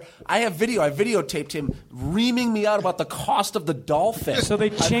there, I videotaped him reaming me out about the cost of the dolphin. So they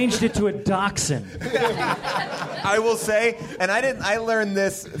changed it to a dachshund. I will say, and I learned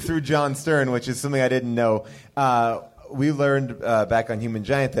this through John Stern, which is something I didn't know. We learned back on Human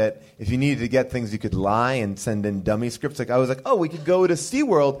Giant that if you needed to get things, you could lie and send in dummy scripts. Like I was like, oh, we could go to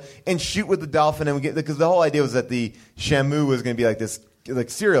SeaWorld and shoot with the dolphin, and we get because the whole idea was that the Shamu was going to be like this like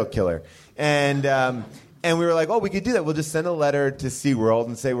serial killer, and we were like, oh, we could do that. We'll just send a letter to SeaWorld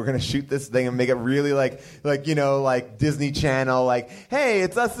and say we're going to shoot this thing and make it really like Disney Channel, like, hey,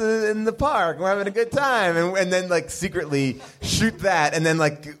 it's us in the park. We're having a good time. And then, like, secretly shoot that. And then,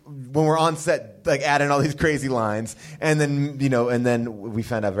 like, when we're on set, like, add in all these crazy lines. And then, and then we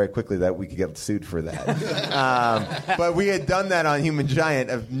found out very quickly that we could get sued for that. But we had done that on Human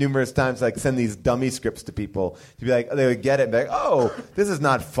Giant numerous times, like, send these dummy scripts to people to be like, they would get it and be like, oh, this is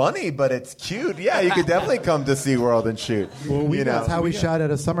not funny, but it's cute. Yeah, you could definitely come to SeaWorld and shoot. Well, that's how we shot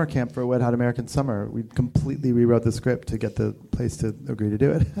at a summer camp for Wet Hot American Summer. We completely rewrote the script to get the place to agree to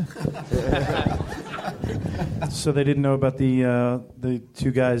do it. So they didn't know about the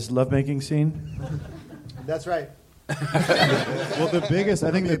two guys' lovemaking scene? That's right. Well, the biggest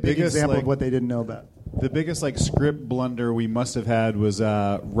example of what they didn't know about. The biggest script blunder we must have had was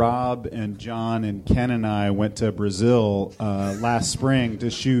Rob and John and Ken and I went to Brazil last spring to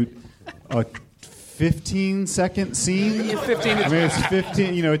shoot a 15-second scene. 15. I mean, it's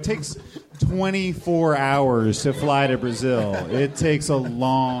 15. It takes 24 hours to fly to Brazil. It takes a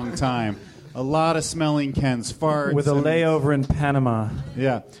long time. A lot of smelling Ken's farts. With a layover in Panama.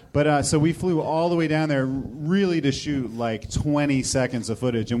 Yeah. But so we flew all the way down there really to shoot like 20 seconds of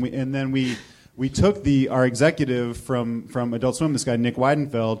footage. And then we took our executive from Adult Swim, this guy Nick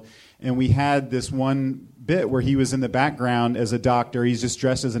Weidenfeld, and we had this one bit where he was in the background as a doctor. He's just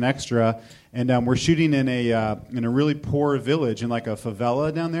dressed as an extra. And we're shooting in a really poor village in like a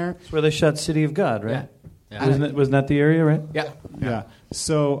favela down there. It's where they shot City of God, right? Yeah. Wasn't that the area, right? Yeah.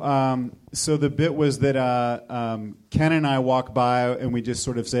 So the bit was that Ken and I walk by and we just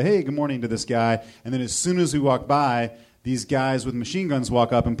sort of say, hey, good morning to this guy. And then as soon as we walk by, these guys with machine guns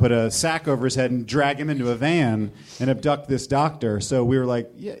walk up and put a sack over his head and drag him into a van and abduct this doctor. So we were like,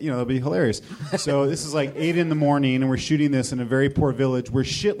 yeah, that'll be hilarious. So this is like 8 a.m, and we're shooting this in a very poor village where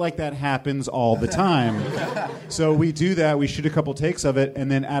shit like that happens all the time. So we do that. We shoot a couple takes of it, and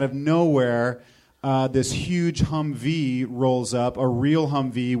then out of nowhere, this huge Humvee rolls up, a real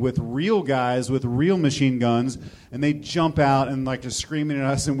Humvee with real guys with real machine guns, and they jump out and like just screaming at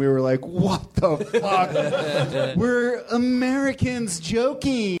us, and we were like, what the fuck? We're Americans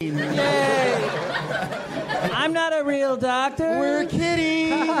joking. Yay! I'm not a real doctor. We're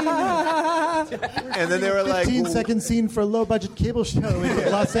kidding. And then they were like, 15-second scene for a low-budget cable show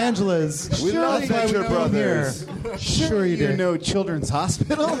in Los Angeles. We love Venture Brothers. Sure you did. know Children's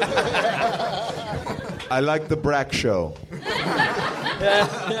Hospital? I like the Brack Show.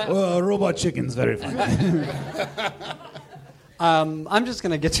 Well, Robot Chicken's very funny. I'm just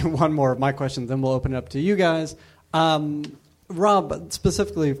going to get to one more of my questions, then we'll open it up to you guys. Rob,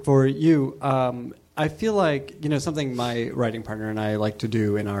 specifically for you, I feel like something my writing partner and I like to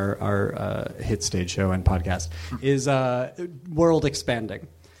do in our hit stage show and podcast is world expanding.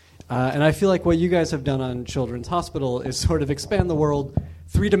 And I feel like what you guys have done on Children's Hospital is sort of expand the world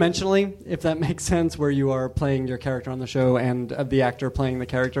three-dimensionally, if that makes sense, where you are playing your character on the show and the actor playing the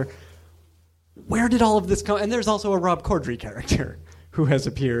character. Where did all of this come? And there's also a Rob Corddry character who has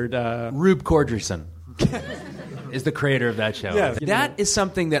appeared. Rube Corddryson is the creator of that show. Yes. That is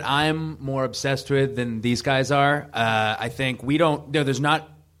something that I'm more obsessed with than these guys are. I think there's not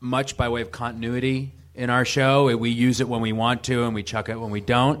much by way of continuity in our show. We use it when we want to, and we chuck it when we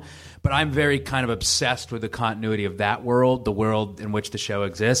don't. But I'm very kind of obsessed with the continuity of that world, the world in which the show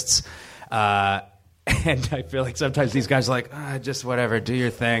exists. And I feel like sometimes these guys are like, just whatever, do your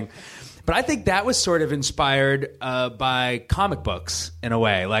thing. But I think that was sort of inspired by comic books in a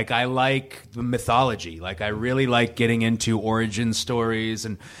way. Like, I like the mythology. Like, I really like getting into origin stories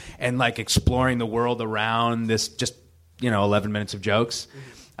and like exploring the world around this just, 11 minutes of jokes.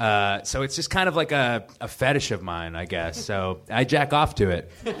 So it's just kind of like a fetish of mine, I guess. So I jack off to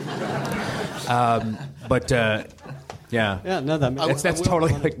it. Yeah, no, that's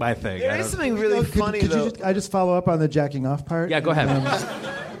totally like my thing. There is something really funny, though. I just follow up on the jacking off part? Yeah, go ahead.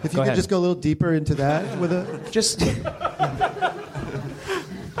 If you could just go a little deeper into that with a... Just...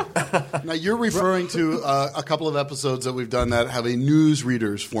 Now, you're referring to a couple of episodes that we've done that have a news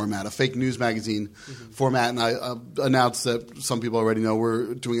readers format, a fake news magazine format, and I announced that some people already know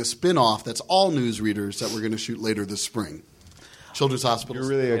we're doing a spin-off that's all news readers that we're going to shoot later this spring. Children's Hospitals.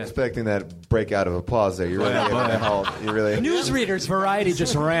 You're really expecting that breakout of applause there. You're really Newsreaders Variety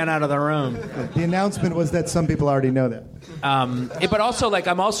just ran out of the room. The announcement was that some people already know that. But also, like,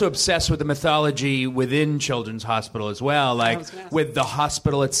 I'm also obsessed with the mythology within Children's Hospital as well, like with the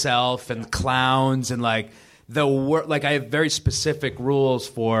hospital itself and clowns and like like I have very specific rules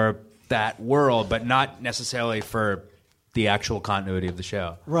for that world, but not necessarily for the actual continuity of the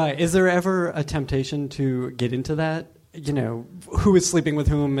show. Right. Is there ever a temptation to get into that? Who is sleeping with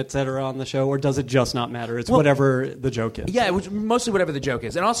whom, et cetera, on the show, or does it just not matter? It's whatever the joke is. Yeah, it was mostly whatever the joke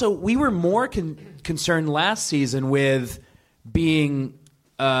is. And also, we were more concerned last season with being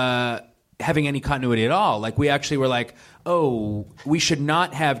having any continuity at all. Like, we actually were like, oh, we should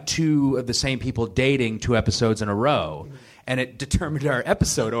not have two of the same people dating 2 episodes in a row. And it determined our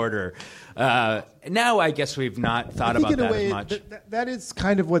episode order. Now I guess we've not thought about that as much. That is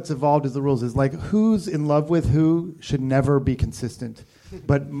kind of what's evolved as the rules. Is like who's in love with who should never be consistent.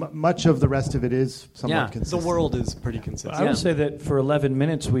 But much of the rest of it is somewhat consistent. The world is pretty consistent. I would say that for 11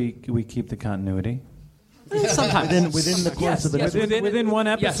 minutes we keep the continuity. Sometimes within the course of the within one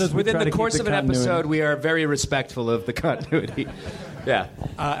episode. Yes, within the course of an episode, we are very respectful of the continuity. Yeah,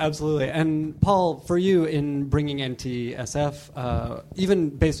 absolutely. And Paul, for you in bringing NTSF,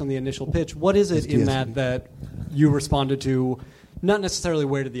 even based on the initial pitch, what is it in that you responded to? Not necessarily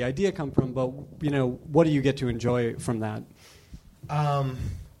where did the idea come from, but what do you get to enjoy from that?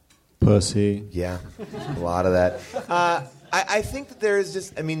 Pussy. Yeah, a lot of that. I think that there is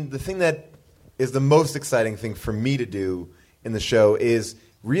just. The thing that is the most exciting thing for me to do in the show is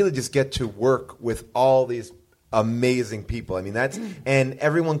really just get to work with all these amazing people. And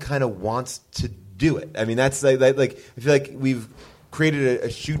everyone kind of wants to do it. That's like I feel like we've created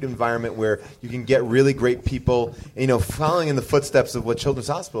a shoot environment where you can get really great people, following in the footsteps of what Children's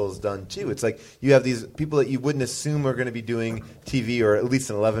Hospital has done too. It's like you have these people that you wouldn't assume are going to be doing TV or at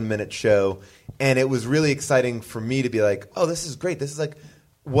least an 11-minute show. And it was really exciting for me to be like, oh, this is great. This is like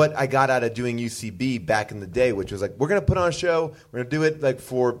what I got out of doing UCB back in the day, which was like, we're going to put on a show, we're going to do it like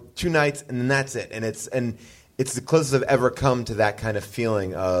for 2 nights, and then that's it. And it's the closest I've ever come to that kind of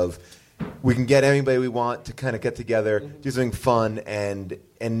feeling of we can get anybody we want to kind of get together, do something fun, and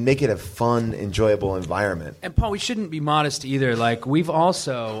make it a fun, enjoyable environment. And Paul, we shouldn't be modest either. Like, we've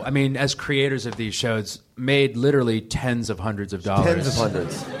also, as creators of these shows, made literally tens of hundreds of dollars. Tens of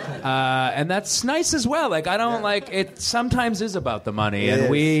hundreds. And that's nice as well. Like, I don't it sometimes is about the money. And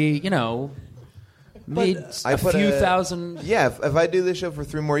we, made a few thousand. Yeah, if I do this show for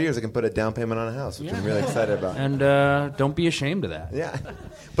 3 more years, I can put a down payment on a house, which I'm really excited about. And don't be ashamed of that. Yeah,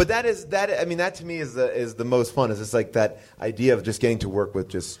 but that to me is the most fun. Is just like that idea of just getting to work with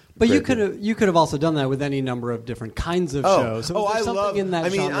just. But you could have also done that with any number of different kinds of shows. So I love. In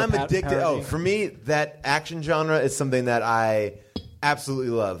that genre, I'm addicted. parody? For me, that action genre is something that I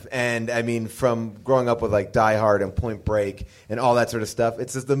absolutely love. And from growing up with like Die Hard and Point Break and all that sort of stuff,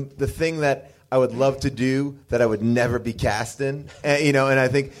 it's just the thing that I would love to do that I would never be cast in, and I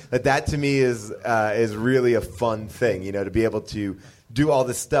think that to me is really a fun thing, to be able to do all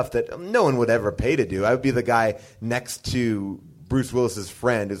this stuff that no one would ever pay to do. I would be the guy next to Bruce Willis's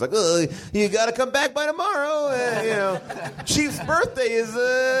friend who's like, oh, you got to come back by tomorrow. Chief's birthday is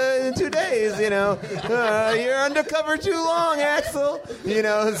in 2 days. You're undercover too long, Axel. So you're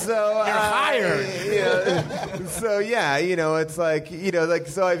hired. So yeah, it's like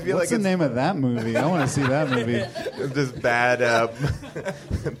so. I feel What's the name of that movie? I want to see that movie. This bad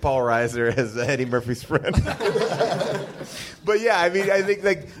Paul Reiser as Eddie Murphy's friend. But yeah, I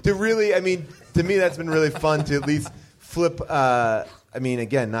think to me that's been really fun to at least flip,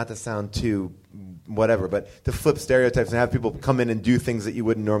 again, not to sound too whatever, but to flip stereotypes and have people come in and do things that you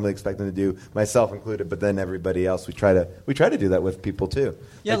wouldn't normally expect them to do, myself included, but then everybody else. We try to do that with people too.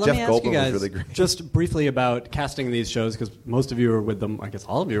 Yeah, like let Jeff me ask Goldblum you guys was really great. just briefly about casting these shows, because most of you are with them, I guess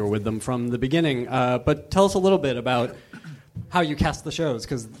all of you are with them from the beginning, but tell us a little bit about how you cast the shows,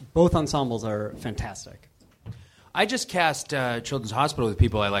 because both ensembles are fantastic. I just cast Children's Hospital with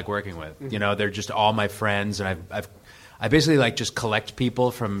people I like working with. Mm-hmm. You know, they're just all my friends, and I basically like just collect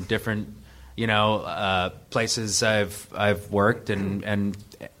people from different, places I've worked, and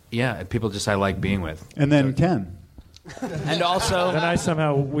people just I like being with. And then Ken. And also, then I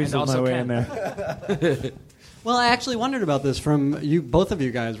somehow weaseled my way in there. Well, I actually wondered about this from you, both of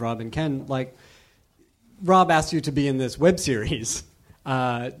you guys, Rob and Ken. Like, Rob asked you to be in this web series.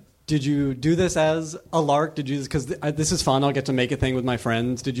 Did you do this as a lark? Did you, because this is fun, I'll get to make a thing with my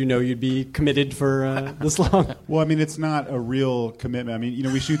friends. Did you know you'd be committed for this long? Well, I mean, it's not a real commitment. I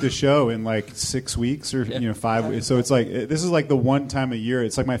mean, we shoot the show in like 6 weeks or 5 weeks. So it's like, this is like the one time a year.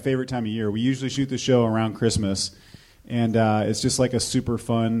 It's like my favorite time of year. We usually shoot the show around Christmas. And it's just like a super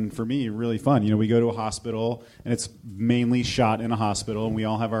fun, for me, really fun. We go to a hospital, and it's mainly shot in a hospital, and we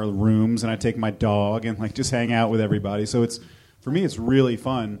all have our rooms, and I take my dog and like just hang out with everybody. So for me, it's really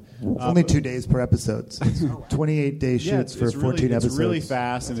fun. It's only 2 days per episode. So it's 28-day shoots for 14 episodes. It's really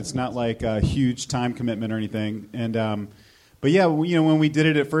fast, and it's not like a huge time commitment or anything. And but yeah, when we did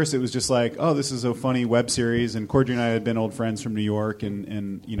it at first, it was just like, oh, this is a funny web series. And Cordry and I had been old friends from New York,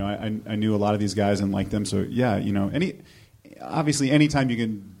 and I knew a lot of these guys and liked them. So yeah, obviously, anytime you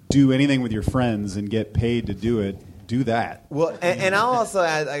can do anything with your friends and get paid to do it, do that. Well, and I'll also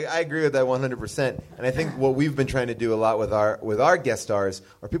add, I agree with that 100%. And I think what we've been trying to do a lot with our guest stars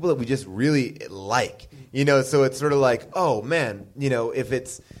are people that we just really like. So it's sort of like, oh man, if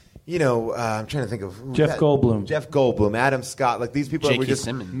it's. I'm trying to think of Jeff Goldblum, Adam Scott, like these people that were just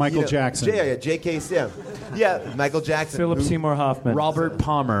Simmons. Michael Jackson. J.K. Simmons. Yeah, Michael Jackson. Philip Seymour Hoffman. Robert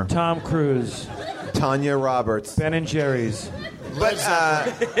Palmer. Tom Cruise. Tanya Roberts. Ben and Jerry's. But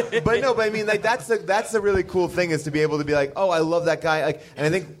I mean, like that's the really cool thing is to be able to be like, oh, I love that guy. Like, and I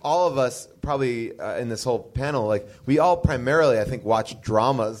think all of us probably in this whole panel, like we all primarily, I think, watch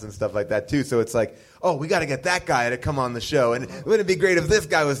dramas and stuff like that too. So it's like, oh, we got to get that guy to come on the show, and wouldn't it be great if this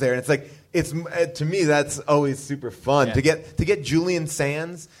guy was there? And it's like, to me that's always super fun to get Julian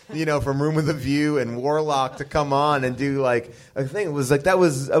Sands, from Room with a View and Warlock to come on and do like a thing. It was like I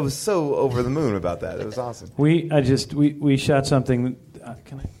was so over the moon about that. It was awesome. We shot something.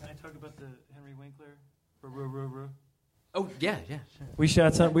 Can I talk about the Henry Winkler? Oh yeah. Sure. We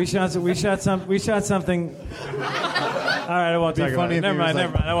shot something. All right, I won't talk about it. Never mind.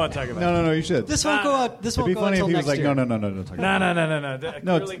 I won't talk about it. No, you should. This won't go out. This won't It'd be go funny until if he was next like, year. no, don't talk about it.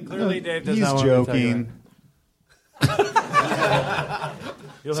 No. Clearly, Dave does not want He's to talk joking. about it.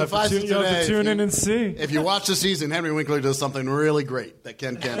 You'll have to tune in and see. If you watch the season, Henry Winkler does something really great that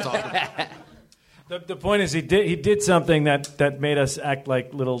Ken can't talk about. The point is, he did something that made us act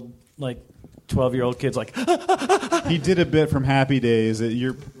like little 12-year-old kids. Like he did a bit from Happy Days.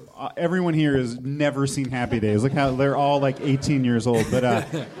 Everyone here has never seen Happy Days. Look how they're all like 18 years old. But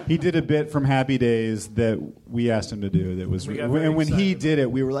he did a bit from Happy Days that we asked him to do. That was, and when he did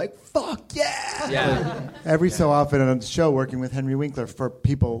it, we were like, "Fuck yeah!" Yeah. Every so often on the show, working with Henry Winkler for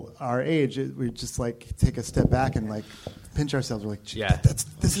people our age, we just like take a step back and like pinch ourselves. We're like,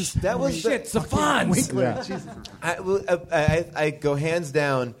 that was shit's the fun. Winkler. Yeah. I go hands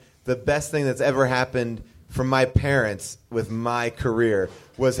down. The best thing that's ever happened from my parents with my career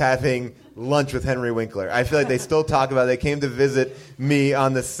was having lunch with Henry Winkler. I feel like they still talk about it. They came to visit me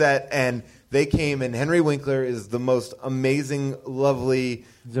on the set, and they came, and Henry Winkler is the most amazing, lovely,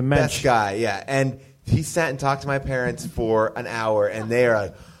 best guy. Yeah, and he sat and talked to my parents for an hour, and they are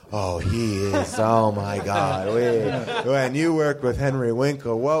like, oh, he is, oh my God. When you worked with Henry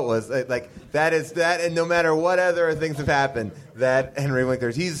Winkler, what was it? Like, that is that, and no matter what other things have happened, that Henry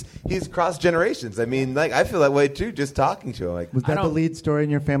Winkler, he's crossed generations. I mean, like, I feel that way too, just talking to him. Like, was that the lead story in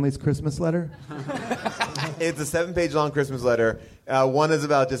your family's Christmas letter? It's a 7-page long Christmas letter. One is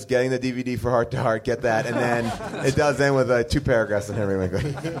about just getting the DVD for Heart to Heart, get that, and then it does end with 2 paragraphs on Henry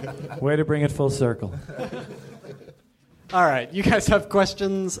Winkler. Way to bring it full circle. All right, you guys have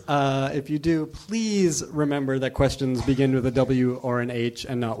questions? If you do, please remember that questions begin with a W or an H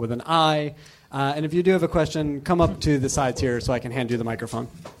and not with an I. And if you do have a question, come up to the sides here so I can hand you the microphone.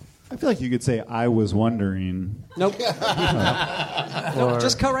 I feel like you could say, I was wondering. Nope.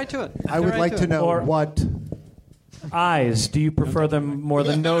 Just cut right to it. I would like to know what... Eyes, do you prefer them more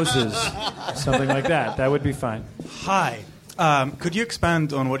than noses? Something like that. That would be fine. Hi. Could you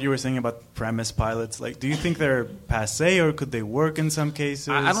expand on what you were saying about premise pilots? Like, do you think they're passé, or could they work in some cases?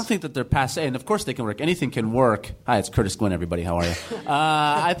 I don't think that they're passé, and of course they can work. Anything can work. Hi, it's Curtis Gwynn, everybody. How are you?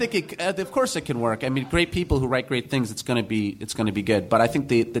 I think, of course, it can work. I mean, great people who write great things. It's going to be good. But I think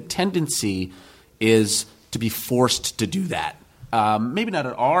the tendency is to be forced to do that. Maybe not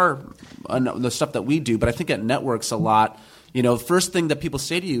at the stuff that we do, but I think at networks a lot. The first thing that people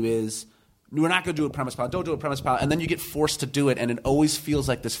say to you is, we're not going to do a premise pilot. Don't do a premise pilot. And then you get forced to do it, and it always feels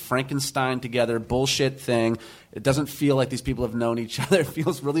like this Frankenstein together bullshit thing. It doesn't feel like these people have known each other. It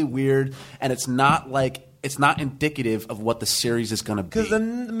feels really weird, and it's not indicative of what the series is going to be. Because the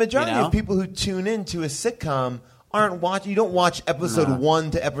majority of people who tune into a sitcom aren't watching. You don't watch episode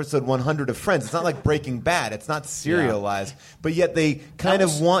 1 to episode 100 of Friends. It's not like Breaking Bad. It's not serialized, but yet they kind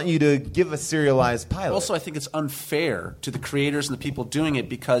of want you to give a serialized pilot. Also, I think it's unfair to the creators and the people doing it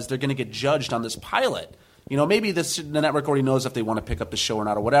because they're going to get judged on this pilot. Maybe the network already knows if they want to pick up the show or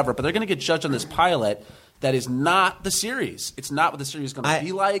not or whatever, but they're going to get judged on this pilot that is not the series. It's not what the series is going to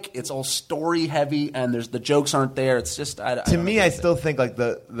be like. It's all story heavy, and the jokes aren't there. It's just I still think I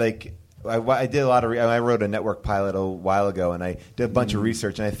did a lot of. I wrote a network pilot a while ago, and I did a bunch of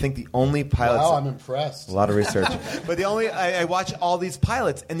research. And I think the only pilots. Wow, I'm impressed. A lot of research, but I watched all these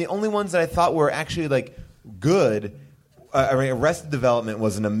pilots, and the only ones that I thought were actually good. Arrested Development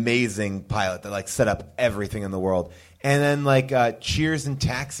was an amazing pilot that set up everything in the world. And then Cheers and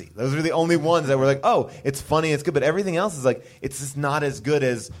Taxi. Those are the only ones that were oh, it's funny, it's good, but everything else is it's just not as good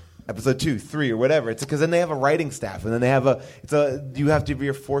as episode 2, 3, or whatever. It's because then they have a writing staff, and then they have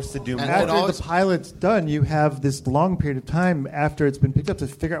you're forced to do more. After the pilot's done, you have this long period of time after it's been picked up to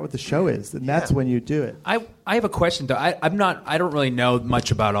figure out what the show is, and that's when you do it. I have a question though. I don't really know much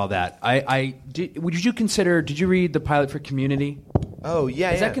about all that. Did you read the pilot for Community? Oh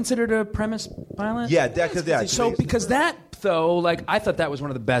yeah, is that considered a premise pilot? Yeah, because that though, I thought that was one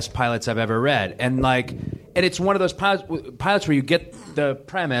of the best pilots I've ever read, and it's one of those pilots where you get the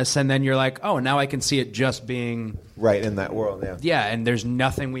premise, and then you're oh, now I can see it just being right in that world. Yeah, and there's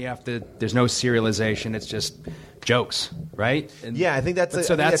nothing there's no serialization. It's just jokes, right? And I think that's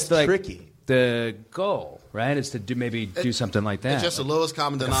tricky. The goal, right, is to do something like that. It's just the lowest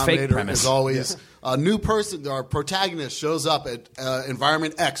common denominator is always a new person. Our protagonist shows up at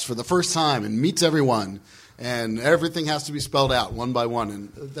environment X for the first time and meets everyone, and everything has to be spelled out one by one,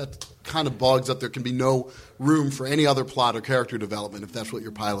 and that kind of bogs up. There can be no room for any other plot or character development if that's what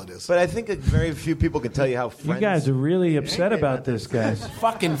your pilot is. But I think very few people can tell you how Friends... You guys are really upset about this, guys.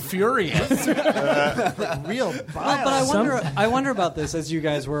 Fucking furious. Real but I wonder about this as you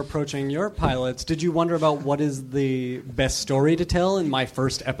guys were approaching your pilots. Did you wonder about what is the best story to tell in my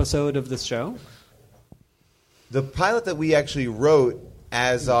first episode of this show? The pilot that we actually wrote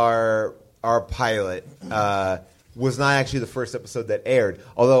as our pilot was not actually the first episode that aired.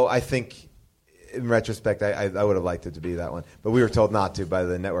 Although I think, in retrospect, I would have liked it to be that one, but we were told not to by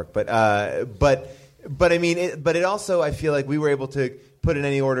the network. But I mean, it also, I feel like we were able to put in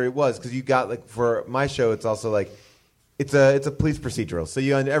any order it was, because you got for my show, it's also it's a police procedural, so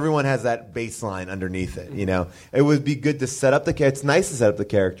everyone has that baseline underneath it. It would be good to set up it's nice to set up the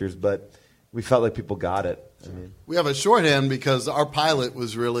characters, but we felt like people got it. We have a shorthand because our pilot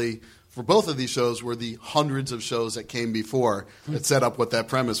was really, for both of these shows, were the hundreds of shows that came before that set up what that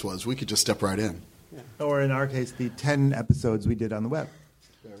premise was. We could just step right in. Yeah. Or in our case, the 10 episodes we did on the web.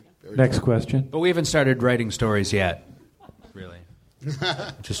 Very Next true. question. But we haven't started writing stories yet. Really.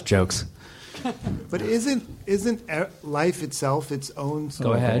 Just jokes. But isn't life itself its own story?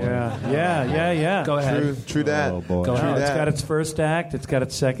 Go ahead. Yeah. Go ahead. True that. Oh, boy. Go ahead. It's got its first act, it's got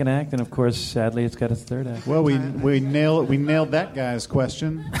its second act, and of course, sadly, it's got its third act. Well, we nailed that guy's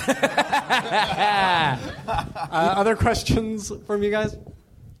question. Other questions from you guys?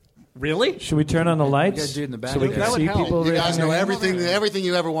 Really? Should we turn on the lights You gotta do it in the back. so we That can would see help. people? You guys raising know their hands? everything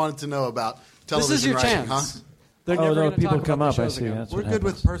you ever wanted to know about television This is your writing, chance. huh? They're Oh, never no, gonna people talk come about up. the I shows see. again. That's We're what good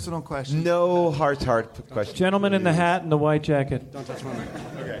with happens. personal questions. No hard questions. Gentleman in the hat and the white jacket. Don't touch my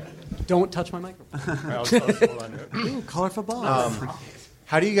microphone. Okay. Don't touch my microphone. Ooh, colorful balls.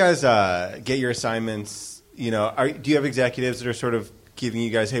 How do you guys get your assignments? Do you have executives that are sort of giving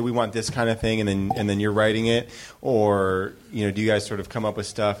you guys, hey, we want this kind of thing, and then you're writing it, or do you guys sort of come up with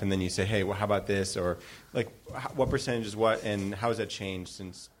stuff and then you say, hey, well, how about this, or what percentage is what, and how has that changed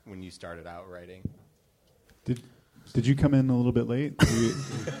since when you started out writing? Did you come in a little bit late?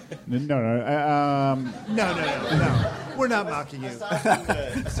 No. We're not mocking you.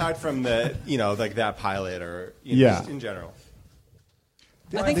 Aside from the that pilot, or just in general.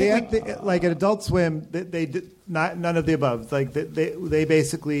 Like at Adult Swim, they did none of the above. They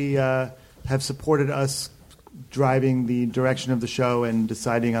basically have supported us driving the direction of the show and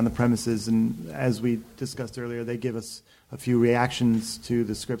deciding on the premises. And as we discussed earlier, they give us a few reactions to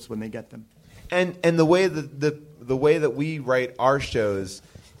the scripts when they get them. And the way that we write our shows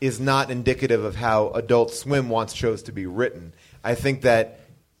is not indicative of how Adult Swim wants shows to be written. I think that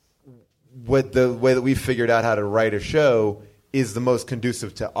with the way that we figured out how to write a show is the most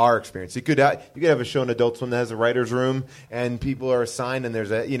conducive to our experience. You could have a show in Adult Swim that has a writer's room and people are assigned and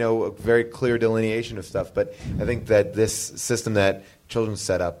there's a very clear delineation of stuff. But I think that this system that Children's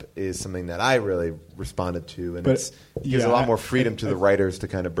set up is something that I really responded to, and it gives a lot more freedom to the writers to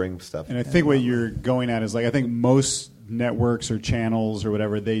kind of bring stuff. And I think what you're going at is, like, I think most networks or channels or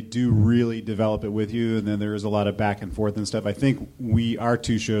whatever, they do really develop it with you, and then there's a lot of back and forth and stuff. I think our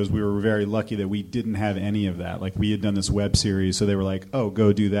 2 shows, we were very lucky that we didn't have any of that. Like, we had done this web series, so they were like, oh,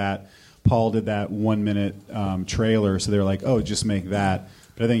 go do that. Paul did that 1-minute trailer, so they were like, oh, just make that.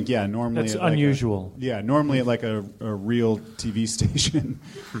 But I think, normally... That's unusual. Normally at like a real TV station,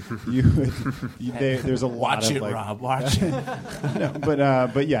 there's a lot watch of... it, like, Rob, watch it. No, but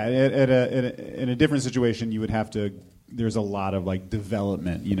in a different situation, you would have to... There's a lot of like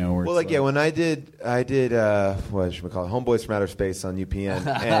development, where when I did what should we call it, Homeboys from Outer Space on UPN,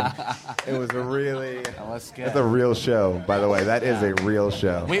 and it was that's a real show, by the way. That is a real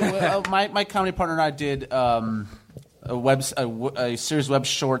show. My comedy partner and I did a series of web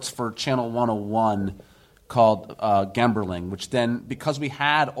shorts for Channel 101 called Gemberling, which then, because we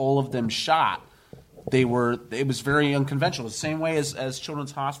had all of them shot, it was very unconventional. The same way as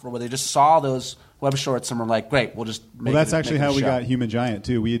Children's Hospital, where they just saw those web shorts and were like, great, we'll just make that's it, actually make how it we show. got Human Giant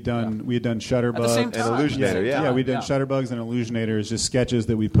too. We had done Shutterbugs and Illusionator. We'd done Shutterbugs and Illusionators, just sketches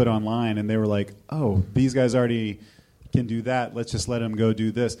that we put online, and they were like, oh, these guys already can do that. Let's just let them go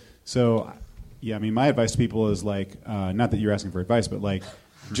do this. So, my advice to people is like, not that you're asking for advice, but like,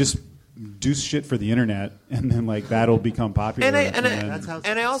 just do shit for the internet, and then like that'll become popular. That's how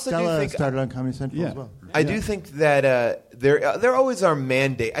I also Stella do think started on Comedy Central as well. I do think that there always are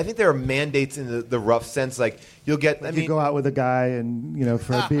mandates. I think there are mandates in the rough sense. Like you'll get. You go out with a guy and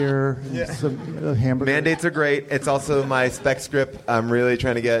for a beer, and some hamburger. Mandates are great. It's also my spec script. I'm really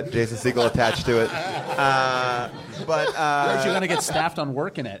trying to get Jason Segel attached to it. But you're going to get staffed on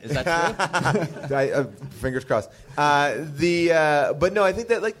working it. Is that true? Fingers crossed. But no, I think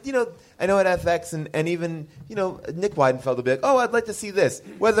that I know at FX and even Nick Weidenfeld will be like, oh, I'd like to see this.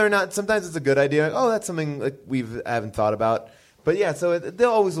 Whether or not sometimes it's a good idea. Like, oh, that's something like haven't thought about. But so there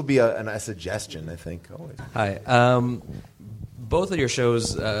always will be a suggestion. I think always. Hi. Both of your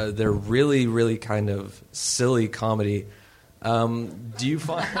shows, they're really, really kind of silly comedy. Do you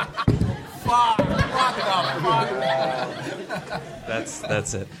find?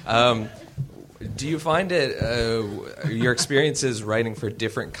 That's it. Do you find it your experiences writing for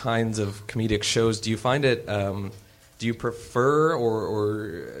different kinds of comedic shows? Do you find it? Do you prefer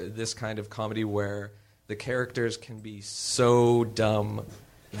or this kind of comedy where the characters can be so dumb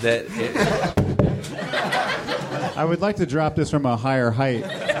that I would like to drop this from a higher height.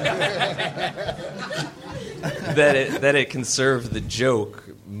 that it can serve the joke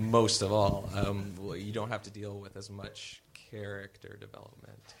most of all. You don't have to deal with as much character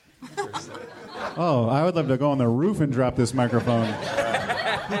development. Per se. Oh, I would love to go on the roof and drop this microphone.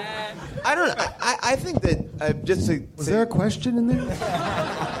 I don't know. I think that just to was there a question in there?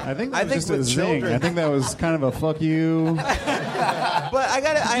 I think that was just a zing. I think that was kind of a fuck you. But I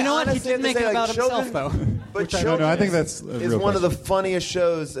got You know what? He did make it about himself, though. But Children's I think that's is one of the funniest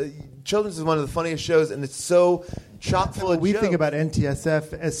shows. Children's is one of the funniest shows, and it's so chock full of we jokes. think about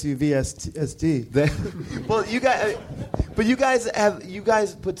NTSF, SUV, SD. Well, you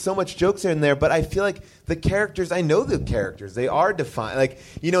guys put so much jokes in there, but I feel like the characters. I know the characters; they are defined.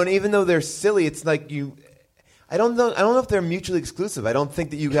 And even though they're silly, it's like you. I don't know if they're mutually exclusive. I don't think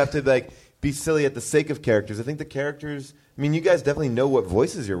that you have to be silly at the sake of characters. I think the characters. I mean, you guys definitely know what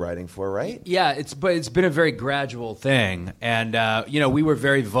voices you're writing for, right? Yeah, but it's been a very gradual thing, and we were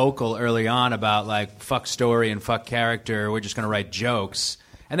very vocal early on about fuck story and fuck character. We're just going to write jokes,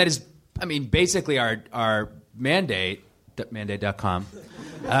 and that is, basically our mandate. Mandate.com.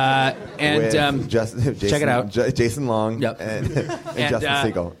 Jason, check it out. Jason Long yep. and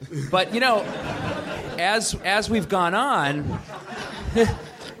Justin Segel. But as we've gone on,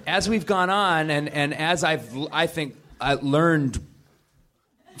 and as I think I learned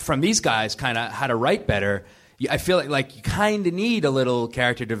from these guys kind of how to write better. I feel like you kind of need a little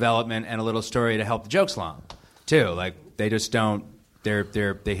character development and a little story to help the jokes along, too. They just don't.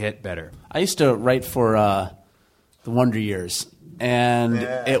 They hit better. I used to write for the Wonder Years, and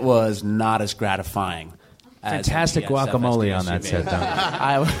it was not as gratifying. Fantastic guacamole on that set, though.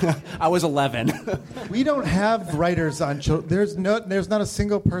 I was 11. We don't have writers on show. There's not a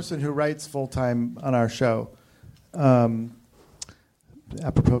single person who writes full time on our show. Apropos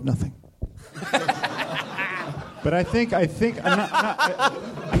of nothing. But I think I'm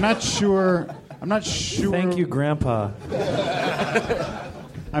not sure. Thank you, Grandpa.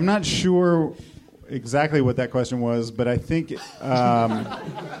 I'm not sure exactly what that question was, but I think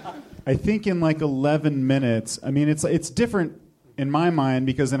in like 11 minutes. I mean, it's different in my mind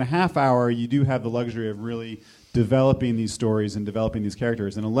because in a half hour you do have the luxury of really developing these stories and developing these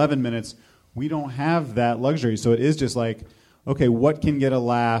characters. In 11 minutes, we don't have that luxury, so it is just like, okay, what can get a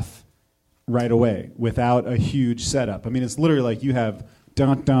laugh right away without a huge setup? I mean, it's literally like you have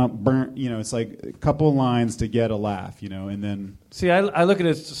dun dun burn. It's like a couple lines to get a laugh. And then see, I look at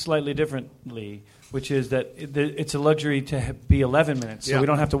it slightly differently, which is that it's a luxury to be 11 minutes, so we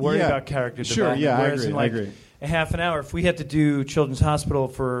don't have to worry about character development. Sure, yeah, Whereas I agree. A half an hour, if we had to do Children's Hospital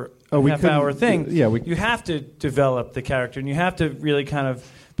for a half-hour thing, you have to develop the character, and you have to really kind of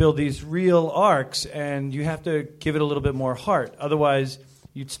build these real arcs, and you have to give it a little bit more heart. Otherwise,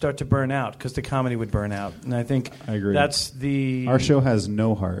 you'd start to burn out because the comedy would burn out. And I think I agree. That's the... Our show has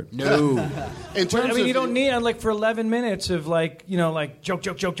no heart. No. You don't need for 11 minutes of joke.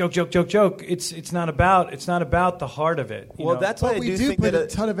 It's not about the heart of it. That's why we do put a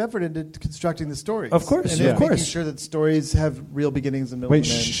ton of effort into constructing the stories. Of course, and making sure that stories have real beginnings and middle and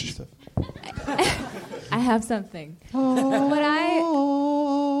ends and stuff. I have something.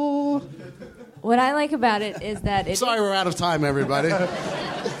 What I like about it is that Sorry, we're out of time, everybody.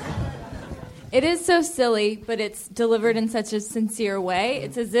 It is so silly, but it's delivered in such a sincere way.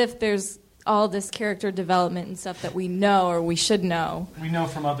 It's as if there's all this character development and stuff that we know or we should know. We know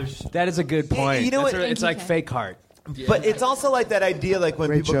from others. That is a good point. You know what? It's like fake heart. But it's also like that idea, like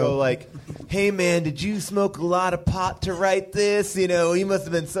when people go like, "Hey man, did you smoke a lot of pot to write this? You must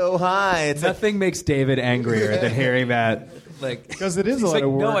have been so high." It's Nothing makes David angrier than hearing that. Because it is a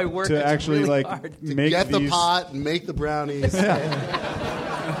lot of work to actually really make get these... the pot and make the brownies.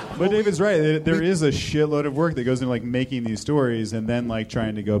 But David's right. There is a shitload of work that goes into making these stories and then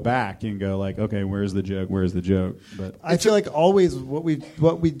trying to go back and go okay, where's the joke? Where's the joke? But I feel like always what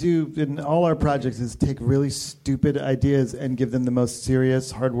we do in all our projects is take really stupid ideas and give them the most serious,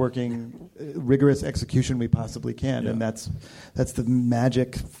 hardworking, rigorous execution we possibly can, and that's the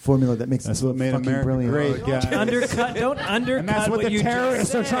magic formula that makes that's it what made fucking America brilliant. great, guys. Don't undercut And that's what the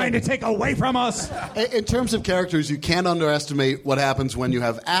terrorists are trying to take away from us. In terms of characters, you can't underestimate what happens when you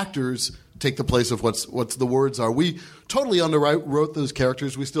have actors take the place of what's the words are. We totally underwrote those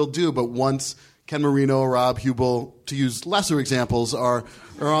characters. We still do, but once Ken Marino, Rob Hubel, to use lesser examples, are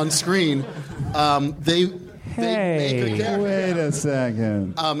on screen, they make a character. Wait a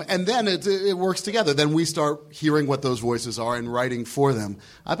second. And then it works together. Then we start hearing what those voices are and writing for them.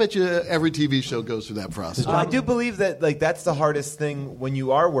 I bet you every TV show goes through that process. I do believe that that's the hardest thing when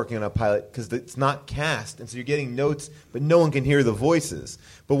you are working on a pilot because it's not cast, and so you're getting notes, but no one can hear the voices.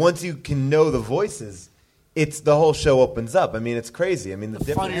 But once you can know the voices, it's the whole show opens up. I mean, it's crazy. I mean, the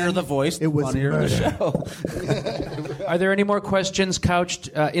funnier the voice, the funnier the show. Are there any more questions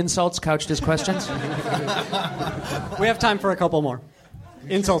insults couched as questions? We have time for a couple more.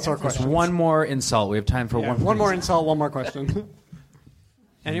 Insults or questions. One more insult. We have time for one more insult, one more question.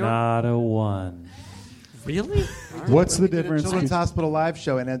 Anyone? Not a one. Really? What's the We did a difference? Children's Hospital live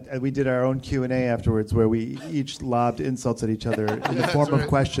show, and we did our own Q&A afterwards where we each lobbed insults at each other in the form of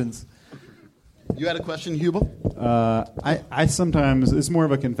questions. You had a question, Hubel? I sometimes, it's more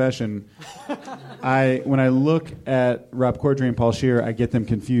of a confession. When I look at Rob Corddry and Paul Scheer, I get them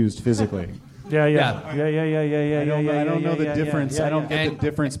confused physically. Yeah. I don't know the difference. I don't get the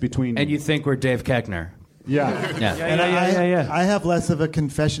difference between. And you think we're Dave Koechner? Yeah. I have less of a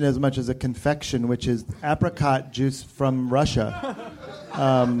confession as much as a confection, which is apricot juice from Russia.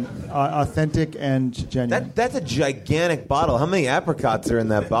 Authentic and genuine. That's a gigantic bottle. How many apricots are in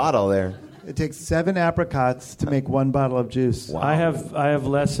that bottle there? It takes 7 apricots to make 1 bottle of juice. Wow. I have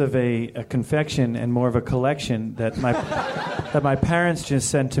less of a confection and more of a collection that my parents just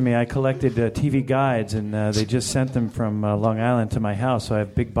sent to me. I collected TV guides, and they just sent them from Long Island to my house. So I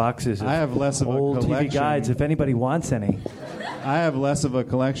have big boxes of I have less of old a collection. TV guides. If anybody wants any, I have less of a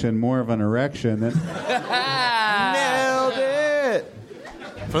collection, more of an erection. Nailed it.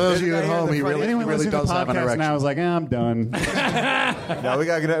 For those of you at home, he really does have an erection. And I was like, I'm done. No,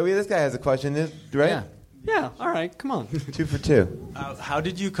 this guy has a question, right? Yeah. All right. Come on. 2 for 2. How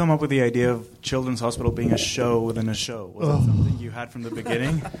did you come up with the idea of Children's Hospital being a show within a show? Was that something you had from the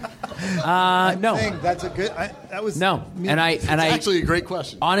beginning? No. That's a good. That was no. It's actually a great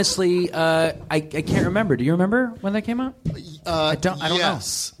question. Honestly, I can't remember. Do you remember when that came out? I don't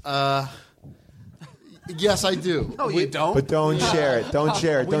yes. know. Yes, I do. No, you don't. But don't share it. Don't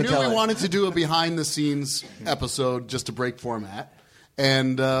share it. We Don't knew tell we it. wanted to do a behind-the-scenes episode just to break format.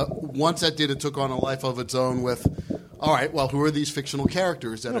 And once that did, it took on a life of its own with, all right, well, who are these fictional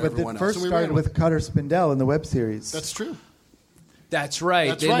characters that No, are but everyone it else? first And we started ran with Cutter Spindell in the web series. That's true. That's right.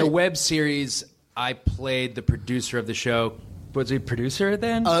 That's In right. the web series, I played the producer of the show. Was he producer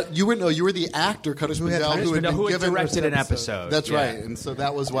then? You were the actor, Cutter Spindell, who had directed an episode. That's right, and so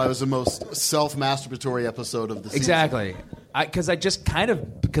that was why it was the most self-masturbatory episode of the season. Exactly.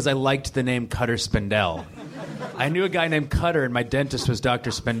 Because I liked the name Cutter Spindell. I knew a guy named Cutter, and my dentist was Dr.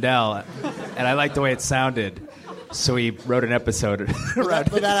 Spindell, and I liked the way it sounded. So he wrote an episode. But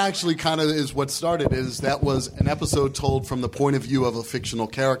that actually kind of is what started. That was an episode told from the point of view of a fictional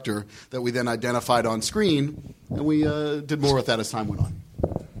character that we then identified on screen, and we did more with that as time went on.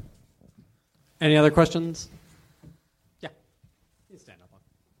 Any other questions? Yeah. You stand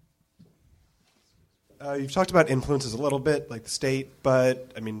up. You've talked about influences a little bit, like the state,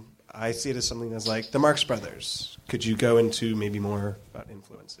 but I mean, I see it as something that's like the Marx Brothers. Could you go into maybe more about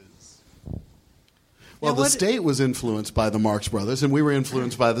influences? Well, the state was influenced by the Marx Brothers, and we were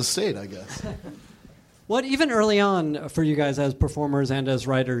influenced by the state, I guess. What, even early on for you guys as performers and as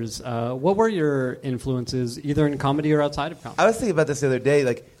writers, what were your influences, either in comedy or outside of comedy? I was thinking about this the other day.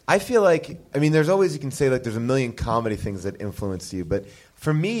 Like, I feel like, I mean, there's always, you can say, like, there's a million comedy things that influence you. But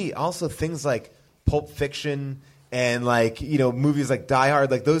for me, also things like Pulp Fiction and, like, you know, movies like Die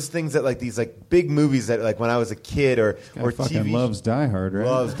Hard, like those things that, like, these, like, big movies that, like, when I was a kid or fucking TV. loves Die Hard, right?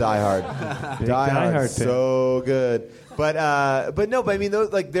 Loves Die Hard. Die Hard, so good. But I mean,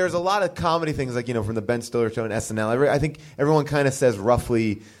 those, like, there's a lot of comedy things, like, you know, from the Ben Stiller Show and SNL. I think everyone kind of says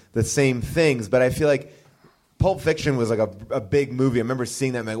roughly the same things, but I feel like Pulp Fiction was like a big movie. I remember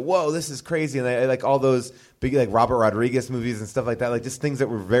seeing that and like, whoa, this is crazy. And I like all those big, like, Robert Rodriguez movies and stuff like that, like just things that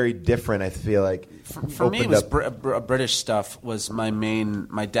were very different, I feel like. For me, it was British stuff was my main.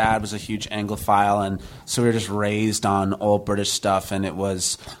 My dad was a huge Anglophile, and so we were just raised on old British stuff, and it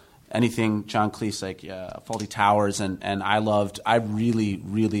was anything John Cleese, like Fawlty Towers, and I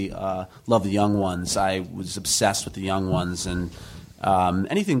really loved the Young Ones. I was obsessed with the Young Ones, and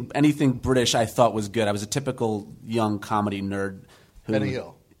anything British I thought was good. I was a typical young comedy nerd. Benny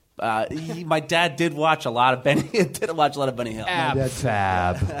Hill. My dad did watch a lot of Benny. Did watch a lot of Benny Hill.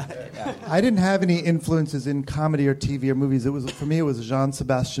 Fab. I didn't have any influences in comedy or TV or movies. For me, it was Jean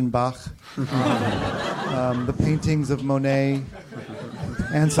Sebastian Bach, the paintings of Monet,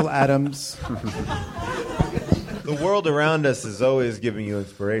 Ansel Adams. The world around us is always giving you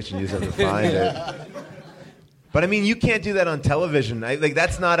inspiration. You just have to find it. But I mean, you can't do that on television. Like,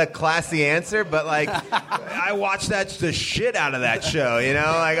 that's not a classy answer. But like, I watch the shit out of that show. You know,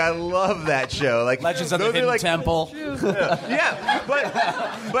 like, I love that show. Like Legends of the Hidden Temple. Yeah, but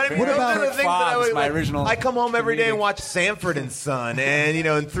I mean, What those about are the Rick things that I Fox, would, my original I come home every day and watch Sanford and Son, and you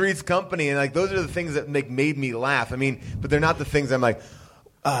know, and Three's Company, and like those are the things that made me laugh. I mean, but they're not the things I'm like.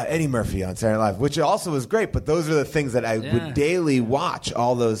 Eddie Murphy on Saturday Night Live, which also was great, but those are the things that I would daily watch.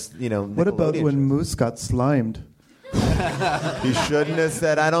 All those, you know. What about when Moose got slimed? He shouldn't have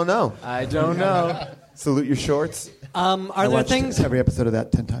said, "I don't know." I don't know. Salute your shorts. I watched things? every episode of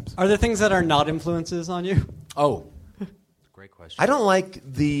that 10 times. Are there things that are not influences on you? Oh, great question. I don't like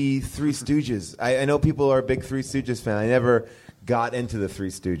the Three Stooges. I know people are a big Three Stooges fan. I never got into the Three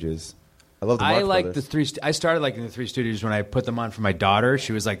Stooges. I love the Marx Brothers. I started liking the Three Stooges when I put them on for my daughter.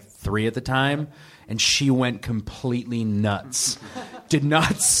 She was like 3 at the time, and she went completely nuts. Did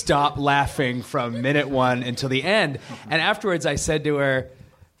not stop laughing from minute 1 until the end. And afterwards, I said to her,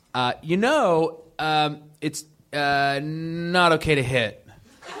 it's not okay to hit.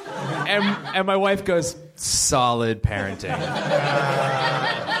 And my wife goes, solid parenting.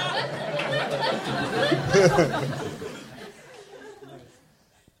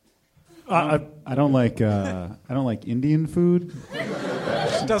 I don't like Indian food.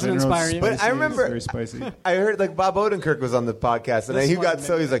 Doesn't inspire you. But I remember, very spicy. I heard like Bob Odenkirk was on the podcast, and he got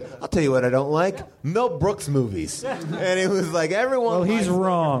he's like, I'll tell you what I don't like, Mel Brooks movies, and it was like everyone. Well, he's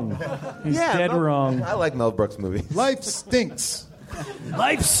wrong. He's dead wrong. I like Mel Brooks movies. Life stinks.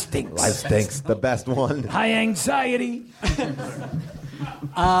 Life stinks. Life stinks. The best one. High anxiety.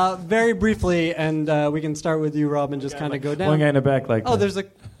 Very briefly, and we can start with you, Rob, and just kind of go down. One guy in the back, like. There's a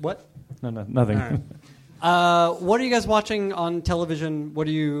what? No, nothing. Right. What are you guys watching on television? What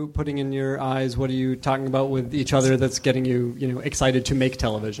are you putting in your eyes? What are you talking about with each other that's getting you, excited to make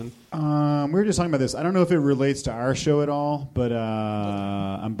television? We were just talking about this. I don't know if it relates to our show at all, but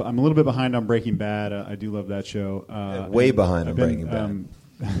I'm a little bit behind on Breaking Bad. I do love that show. Way behind on Breaking Bad.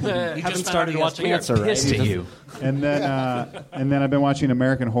 Haven't started watching it. Pissed at you. And then I've been watching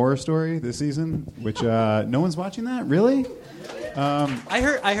American Horror Story this season, which no one's watching that, really. I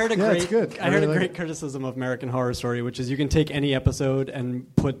heard a great criticism of American Horror Story, which is you can take any episode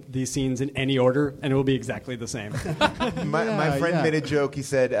and put these scenes in any order, and it will be exactly the same. My friend made a joke. He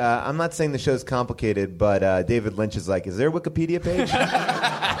said, "I'm not saying the show's complicated, but David Lynch is like, is there a Wikipedia page?"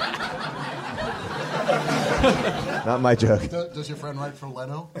 Not my joke. Does your friend write for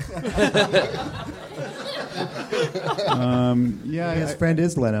Leno? Yeah, His friend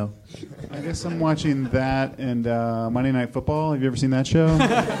is Leno. I guess I'm watching that and Monday Night Football. Have you ever seen that show?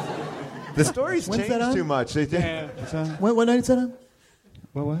 The stories When's change that on? too much. They did. What's that? What night is that on?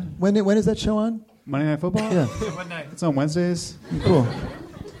 What? When is that show on? Monday Night Football? Yeah. What night? It's on Wednesdays. Cool.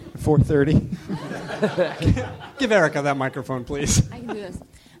 4:30. Give Erica that microphone, please. I can do this.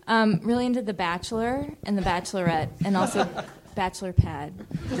 Really into The Bachelor and The Bachelorette, and also Bachelor Pad.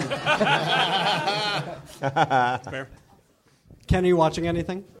 Fair. Ken, are you watching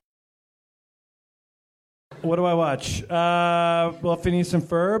anything? What do I watch? Well, Phineas and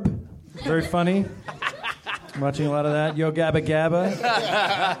Ferb. Very funny. I'm watching a lot of that. Yo Gabba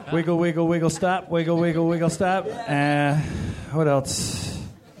Gabba. Wiggle, wiggle, wiggle, stop. Wiggle, wiggle, wiggle, stop. What else?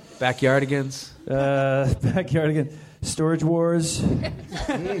 Backyardigans. Backyardigans. Storage Wars.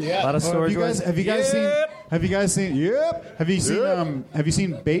 A lot of Storage Wars. Have you guys seen? Yep. Have you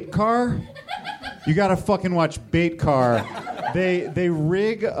seen Bait Car? You gotta fucking watch Bait Car. They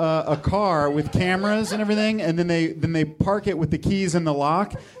rig a car with cameras and everything, and then they park it with the keys in the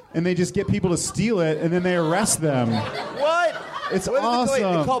lock, and they just get people to steal it, and then they arrest them. What? It's What is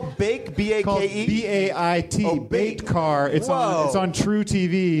awesome. It's called Bake, B-A-K-E? B-A-I-T, Oh, Bait Car. It's Whoa. on True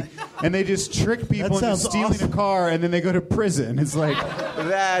TV, and they just trick people into sounds stealing awesome. a car, and then they go to prison. It's like,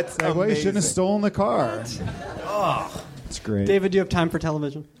 That's well, you shouldn't have amazing. stolen the car. Oh. It's great. David, do you have time for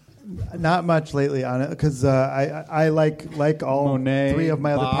television? Not much lately on it because I like all Monet, three of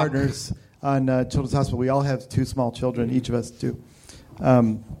my other Bach. partners on Children's Hospital. We all have 2 small children, each of us do.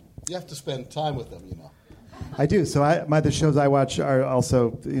 You have to spend time with them, you know. I do. So the shows I watch are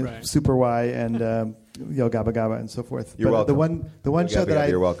also Right. Super Y and Yo Gabba Gabba and so forth. You're but welcome. the one Yo show Gabba that Gabba, I've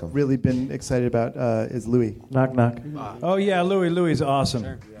you're welcome. really been excited about is Louie. Knock, knock. Oh, yeah, Louie is awesome.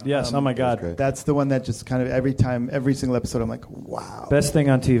 Sure. Yes, oh my God. That's the one that just kind of every single episode, I'm like, wow. Best thing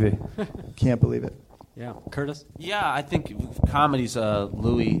on TV. Can't believe it. Yeah. Curtis? Yeah, I think comedy's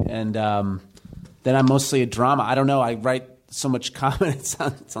Louis, and then I'm mostly a drama. I don't know. I write so much comedy. It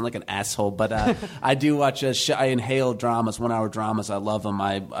sound like an asshole, but I do watch. I inhale dramas, 1-hour dramas. I love them.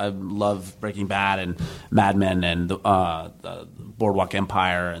 I love Breaking Bad and Mad Men and the Boardwalk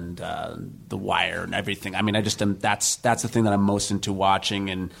Empire and The Wire and everything. I mean, I just am. That's the thing that I'm most into watching,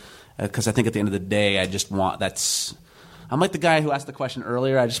 and because I think at the end of the day, I just want that's. I'm like the guy who asked the question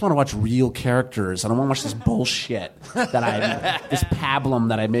earlier. I just want to watch real characters. I don't want to watch this bullshit this pablum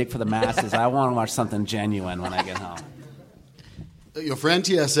that I make for the masses. I want to watch something genuine when I get home. For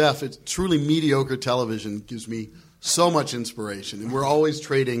NTSF, it's truly mediocre television gives me so much inspiration. And we're always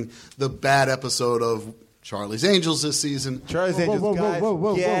trading the bad episode of Charlie's Angels this season. Charlie's Angels, guys,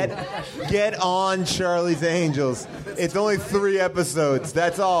 get on Charlie's Angels. It's only 3 episodes.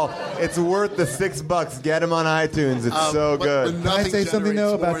 That's all. It's worth the $6. Get them on iTunes. It's so good. Can I say something,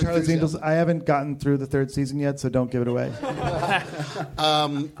 though, about Charlie's Angels? I haven't gotten through the 3rd season yet, so don't give it away.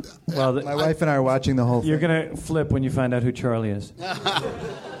 Well, My wife and I are watching the whole thing. You're going to flip when you find out who Charlie is.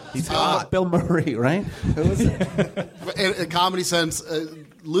 He's hot. Bill Murray, right? In a comedy sense,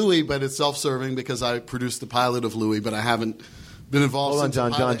 Louis, but it's self-serving because I produced the pilot of Louis, but I haven't been involved Hold on,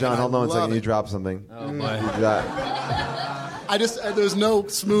 since the pilot, John. and Hold I on a second. love You it. dropped something. Oh, boy. There's no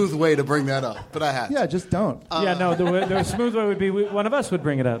smooth way to bring that up, but I had. Yeah, just don't. Yeah, no, the smooth way would be one of us would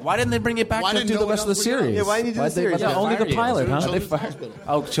bring it up. Why didn't they bring it back Why to didn't do no the one rest of the else bring it up? series? Yeah, why didn't you do the series? Yeah, only the pilot, huh? Children's They Hospital.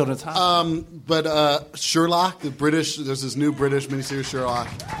 Oh, Children's Hospital. But Sherlock, there's this new British miniseries Sherlock,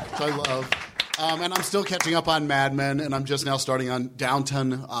 which I love. And I'm still catching up on Mad Men, and I'm just now starting on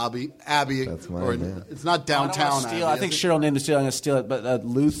Downton Abbey. That's mine, yeah. It's not Downtown Abbey. I think Cheryl named the steal. I'm going to steal it, but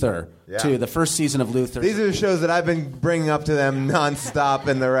Luther, too. The first season of Luther. These are the shows that I've been bringing up to them nonstop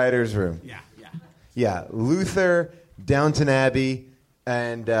in the writers' room. Yeah. Luther, Downton Abbey,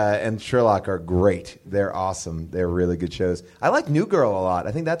 and Sherlock are great. They're awesome. They're really good shows. I like New Girl a lot.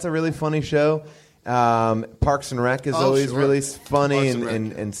 I think that's a really funny show. Parks and Rec is always really funny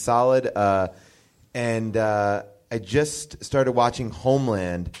and solid. And I just started watching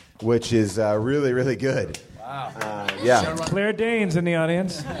Homeland, which is really, really good. Wow. Yeah. Claire Danes in the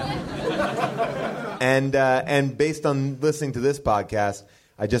audience. And based on listening to this podcast,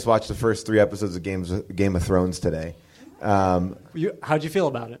 I just watched the first 3 episodes of Game of Thrones today. How'd you feel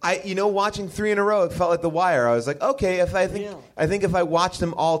about it? Watching 3 in a row, it felt like The Wire. I was like, okay, I think if I watch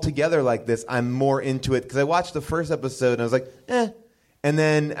them all together like this, I'm more into it. Because I watched the first episode and I was like, eh. And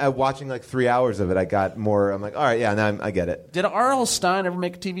then watching like 3 hours of it, I got more. I'm like, all right, yeah, now I get it. Did R.L. Stein ever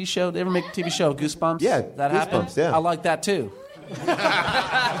make a TV show? Did they ever make a TV show, Goosebumps? Yeah, that happened. Goosebumps, yeah. I like that too.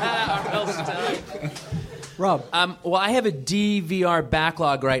 Rob. Well, I have a DVR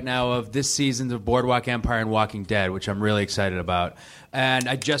backlog right now of this season of Boardwalk Empire and Walking Dead, which I'm really excited about. And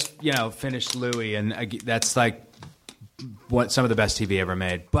I just, finished Louie, and that's like some of the best TV ever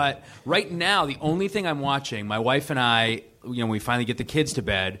made. But right now, the only thing I'm watching, my wife and I, we finally get the kids to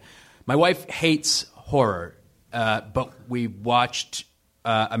bed. My wife hates horror, but we watched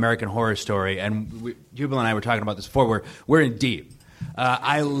American Horror Story, and Jubal and I were talking about this before. We're in deep.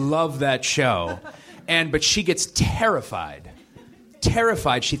 I love that show, but she gets terrified.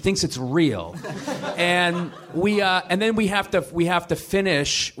 She thinks it's real, and then we have to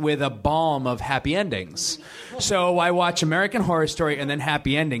finish with a balm of happy endings. So I watch American Horror Story and then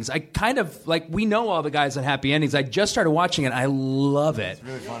happy endings. I kind of we know all the guys on happy endings. I just started watching it. I love it. It's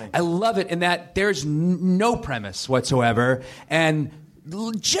really funny. I love it in that there's no premise whatsoever and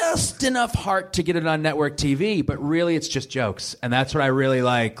just enough heart to get it on network TV, but really it's just jokes, and that's what I really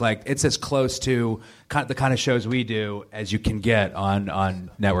like. Like, it's as close to the kind of shows we do as you can get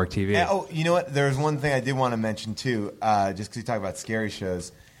on network TV. Oh, you know what? There's one thing I did want to mention too, just because you talk about scary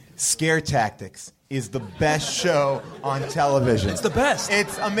shows. Scare Tactics is the best show on television. It's the best.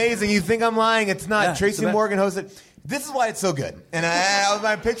 It's amazing. You think I'm lying? It's not. Yeah, Tracy Morgan hosted. This is why it's so good. And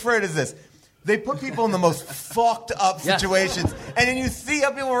my pitch for it is this. They put people in the most fucked up situations, and then you see how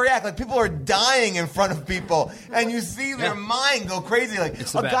people react. Like, people are dying in front of people, and you see their mind go crazy. Like,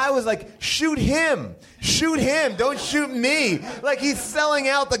 a guy was like, shoot him, don't shoot me. Like, he's selling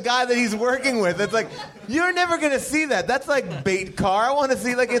out the guy that he's working with. It's like, you're never going to see that. That's like bait car. I want to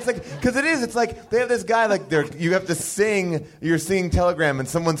see, because it's like, they have this guy, you have to sing, you're singing Telegram, and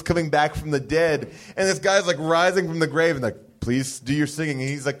someone's coming back from the dead, and this guy's like rising from the grave, and please do your singing. And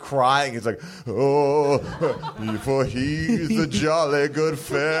he's like crying. He's like, oh, for he's a jolly good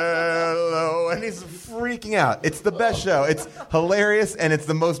fellow. And he's freaking out. It's the best show. It's hilarious, and it's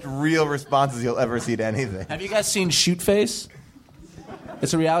the most real responses you'll ever see to anything. Have you guys seen Shoot Face?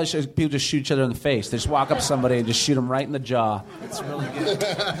 It's a reality show. People just shoot each other in the face. They just walk up to somebody and just shoot them right in the jaw. It's really good.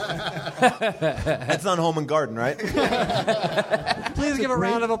 That's on Home and Garden, right? Please give a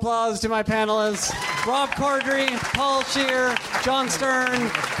round of applause to my panelists: Rob Corddry, Paul Scheer, John Stern,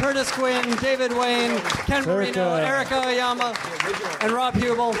 Curtis Quinn, David Wayne, Ken Marino, Erica Oyama, and Rob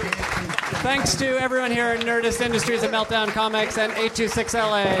Hubel. Thanks to everyone here at Nerdist Industries and Meltdown Comics and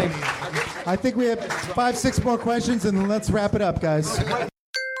 826LA. I think we have 5-6 more questions, and let's wrap it up, guys.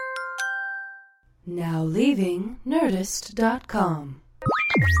 Now leaving Nerdist.com.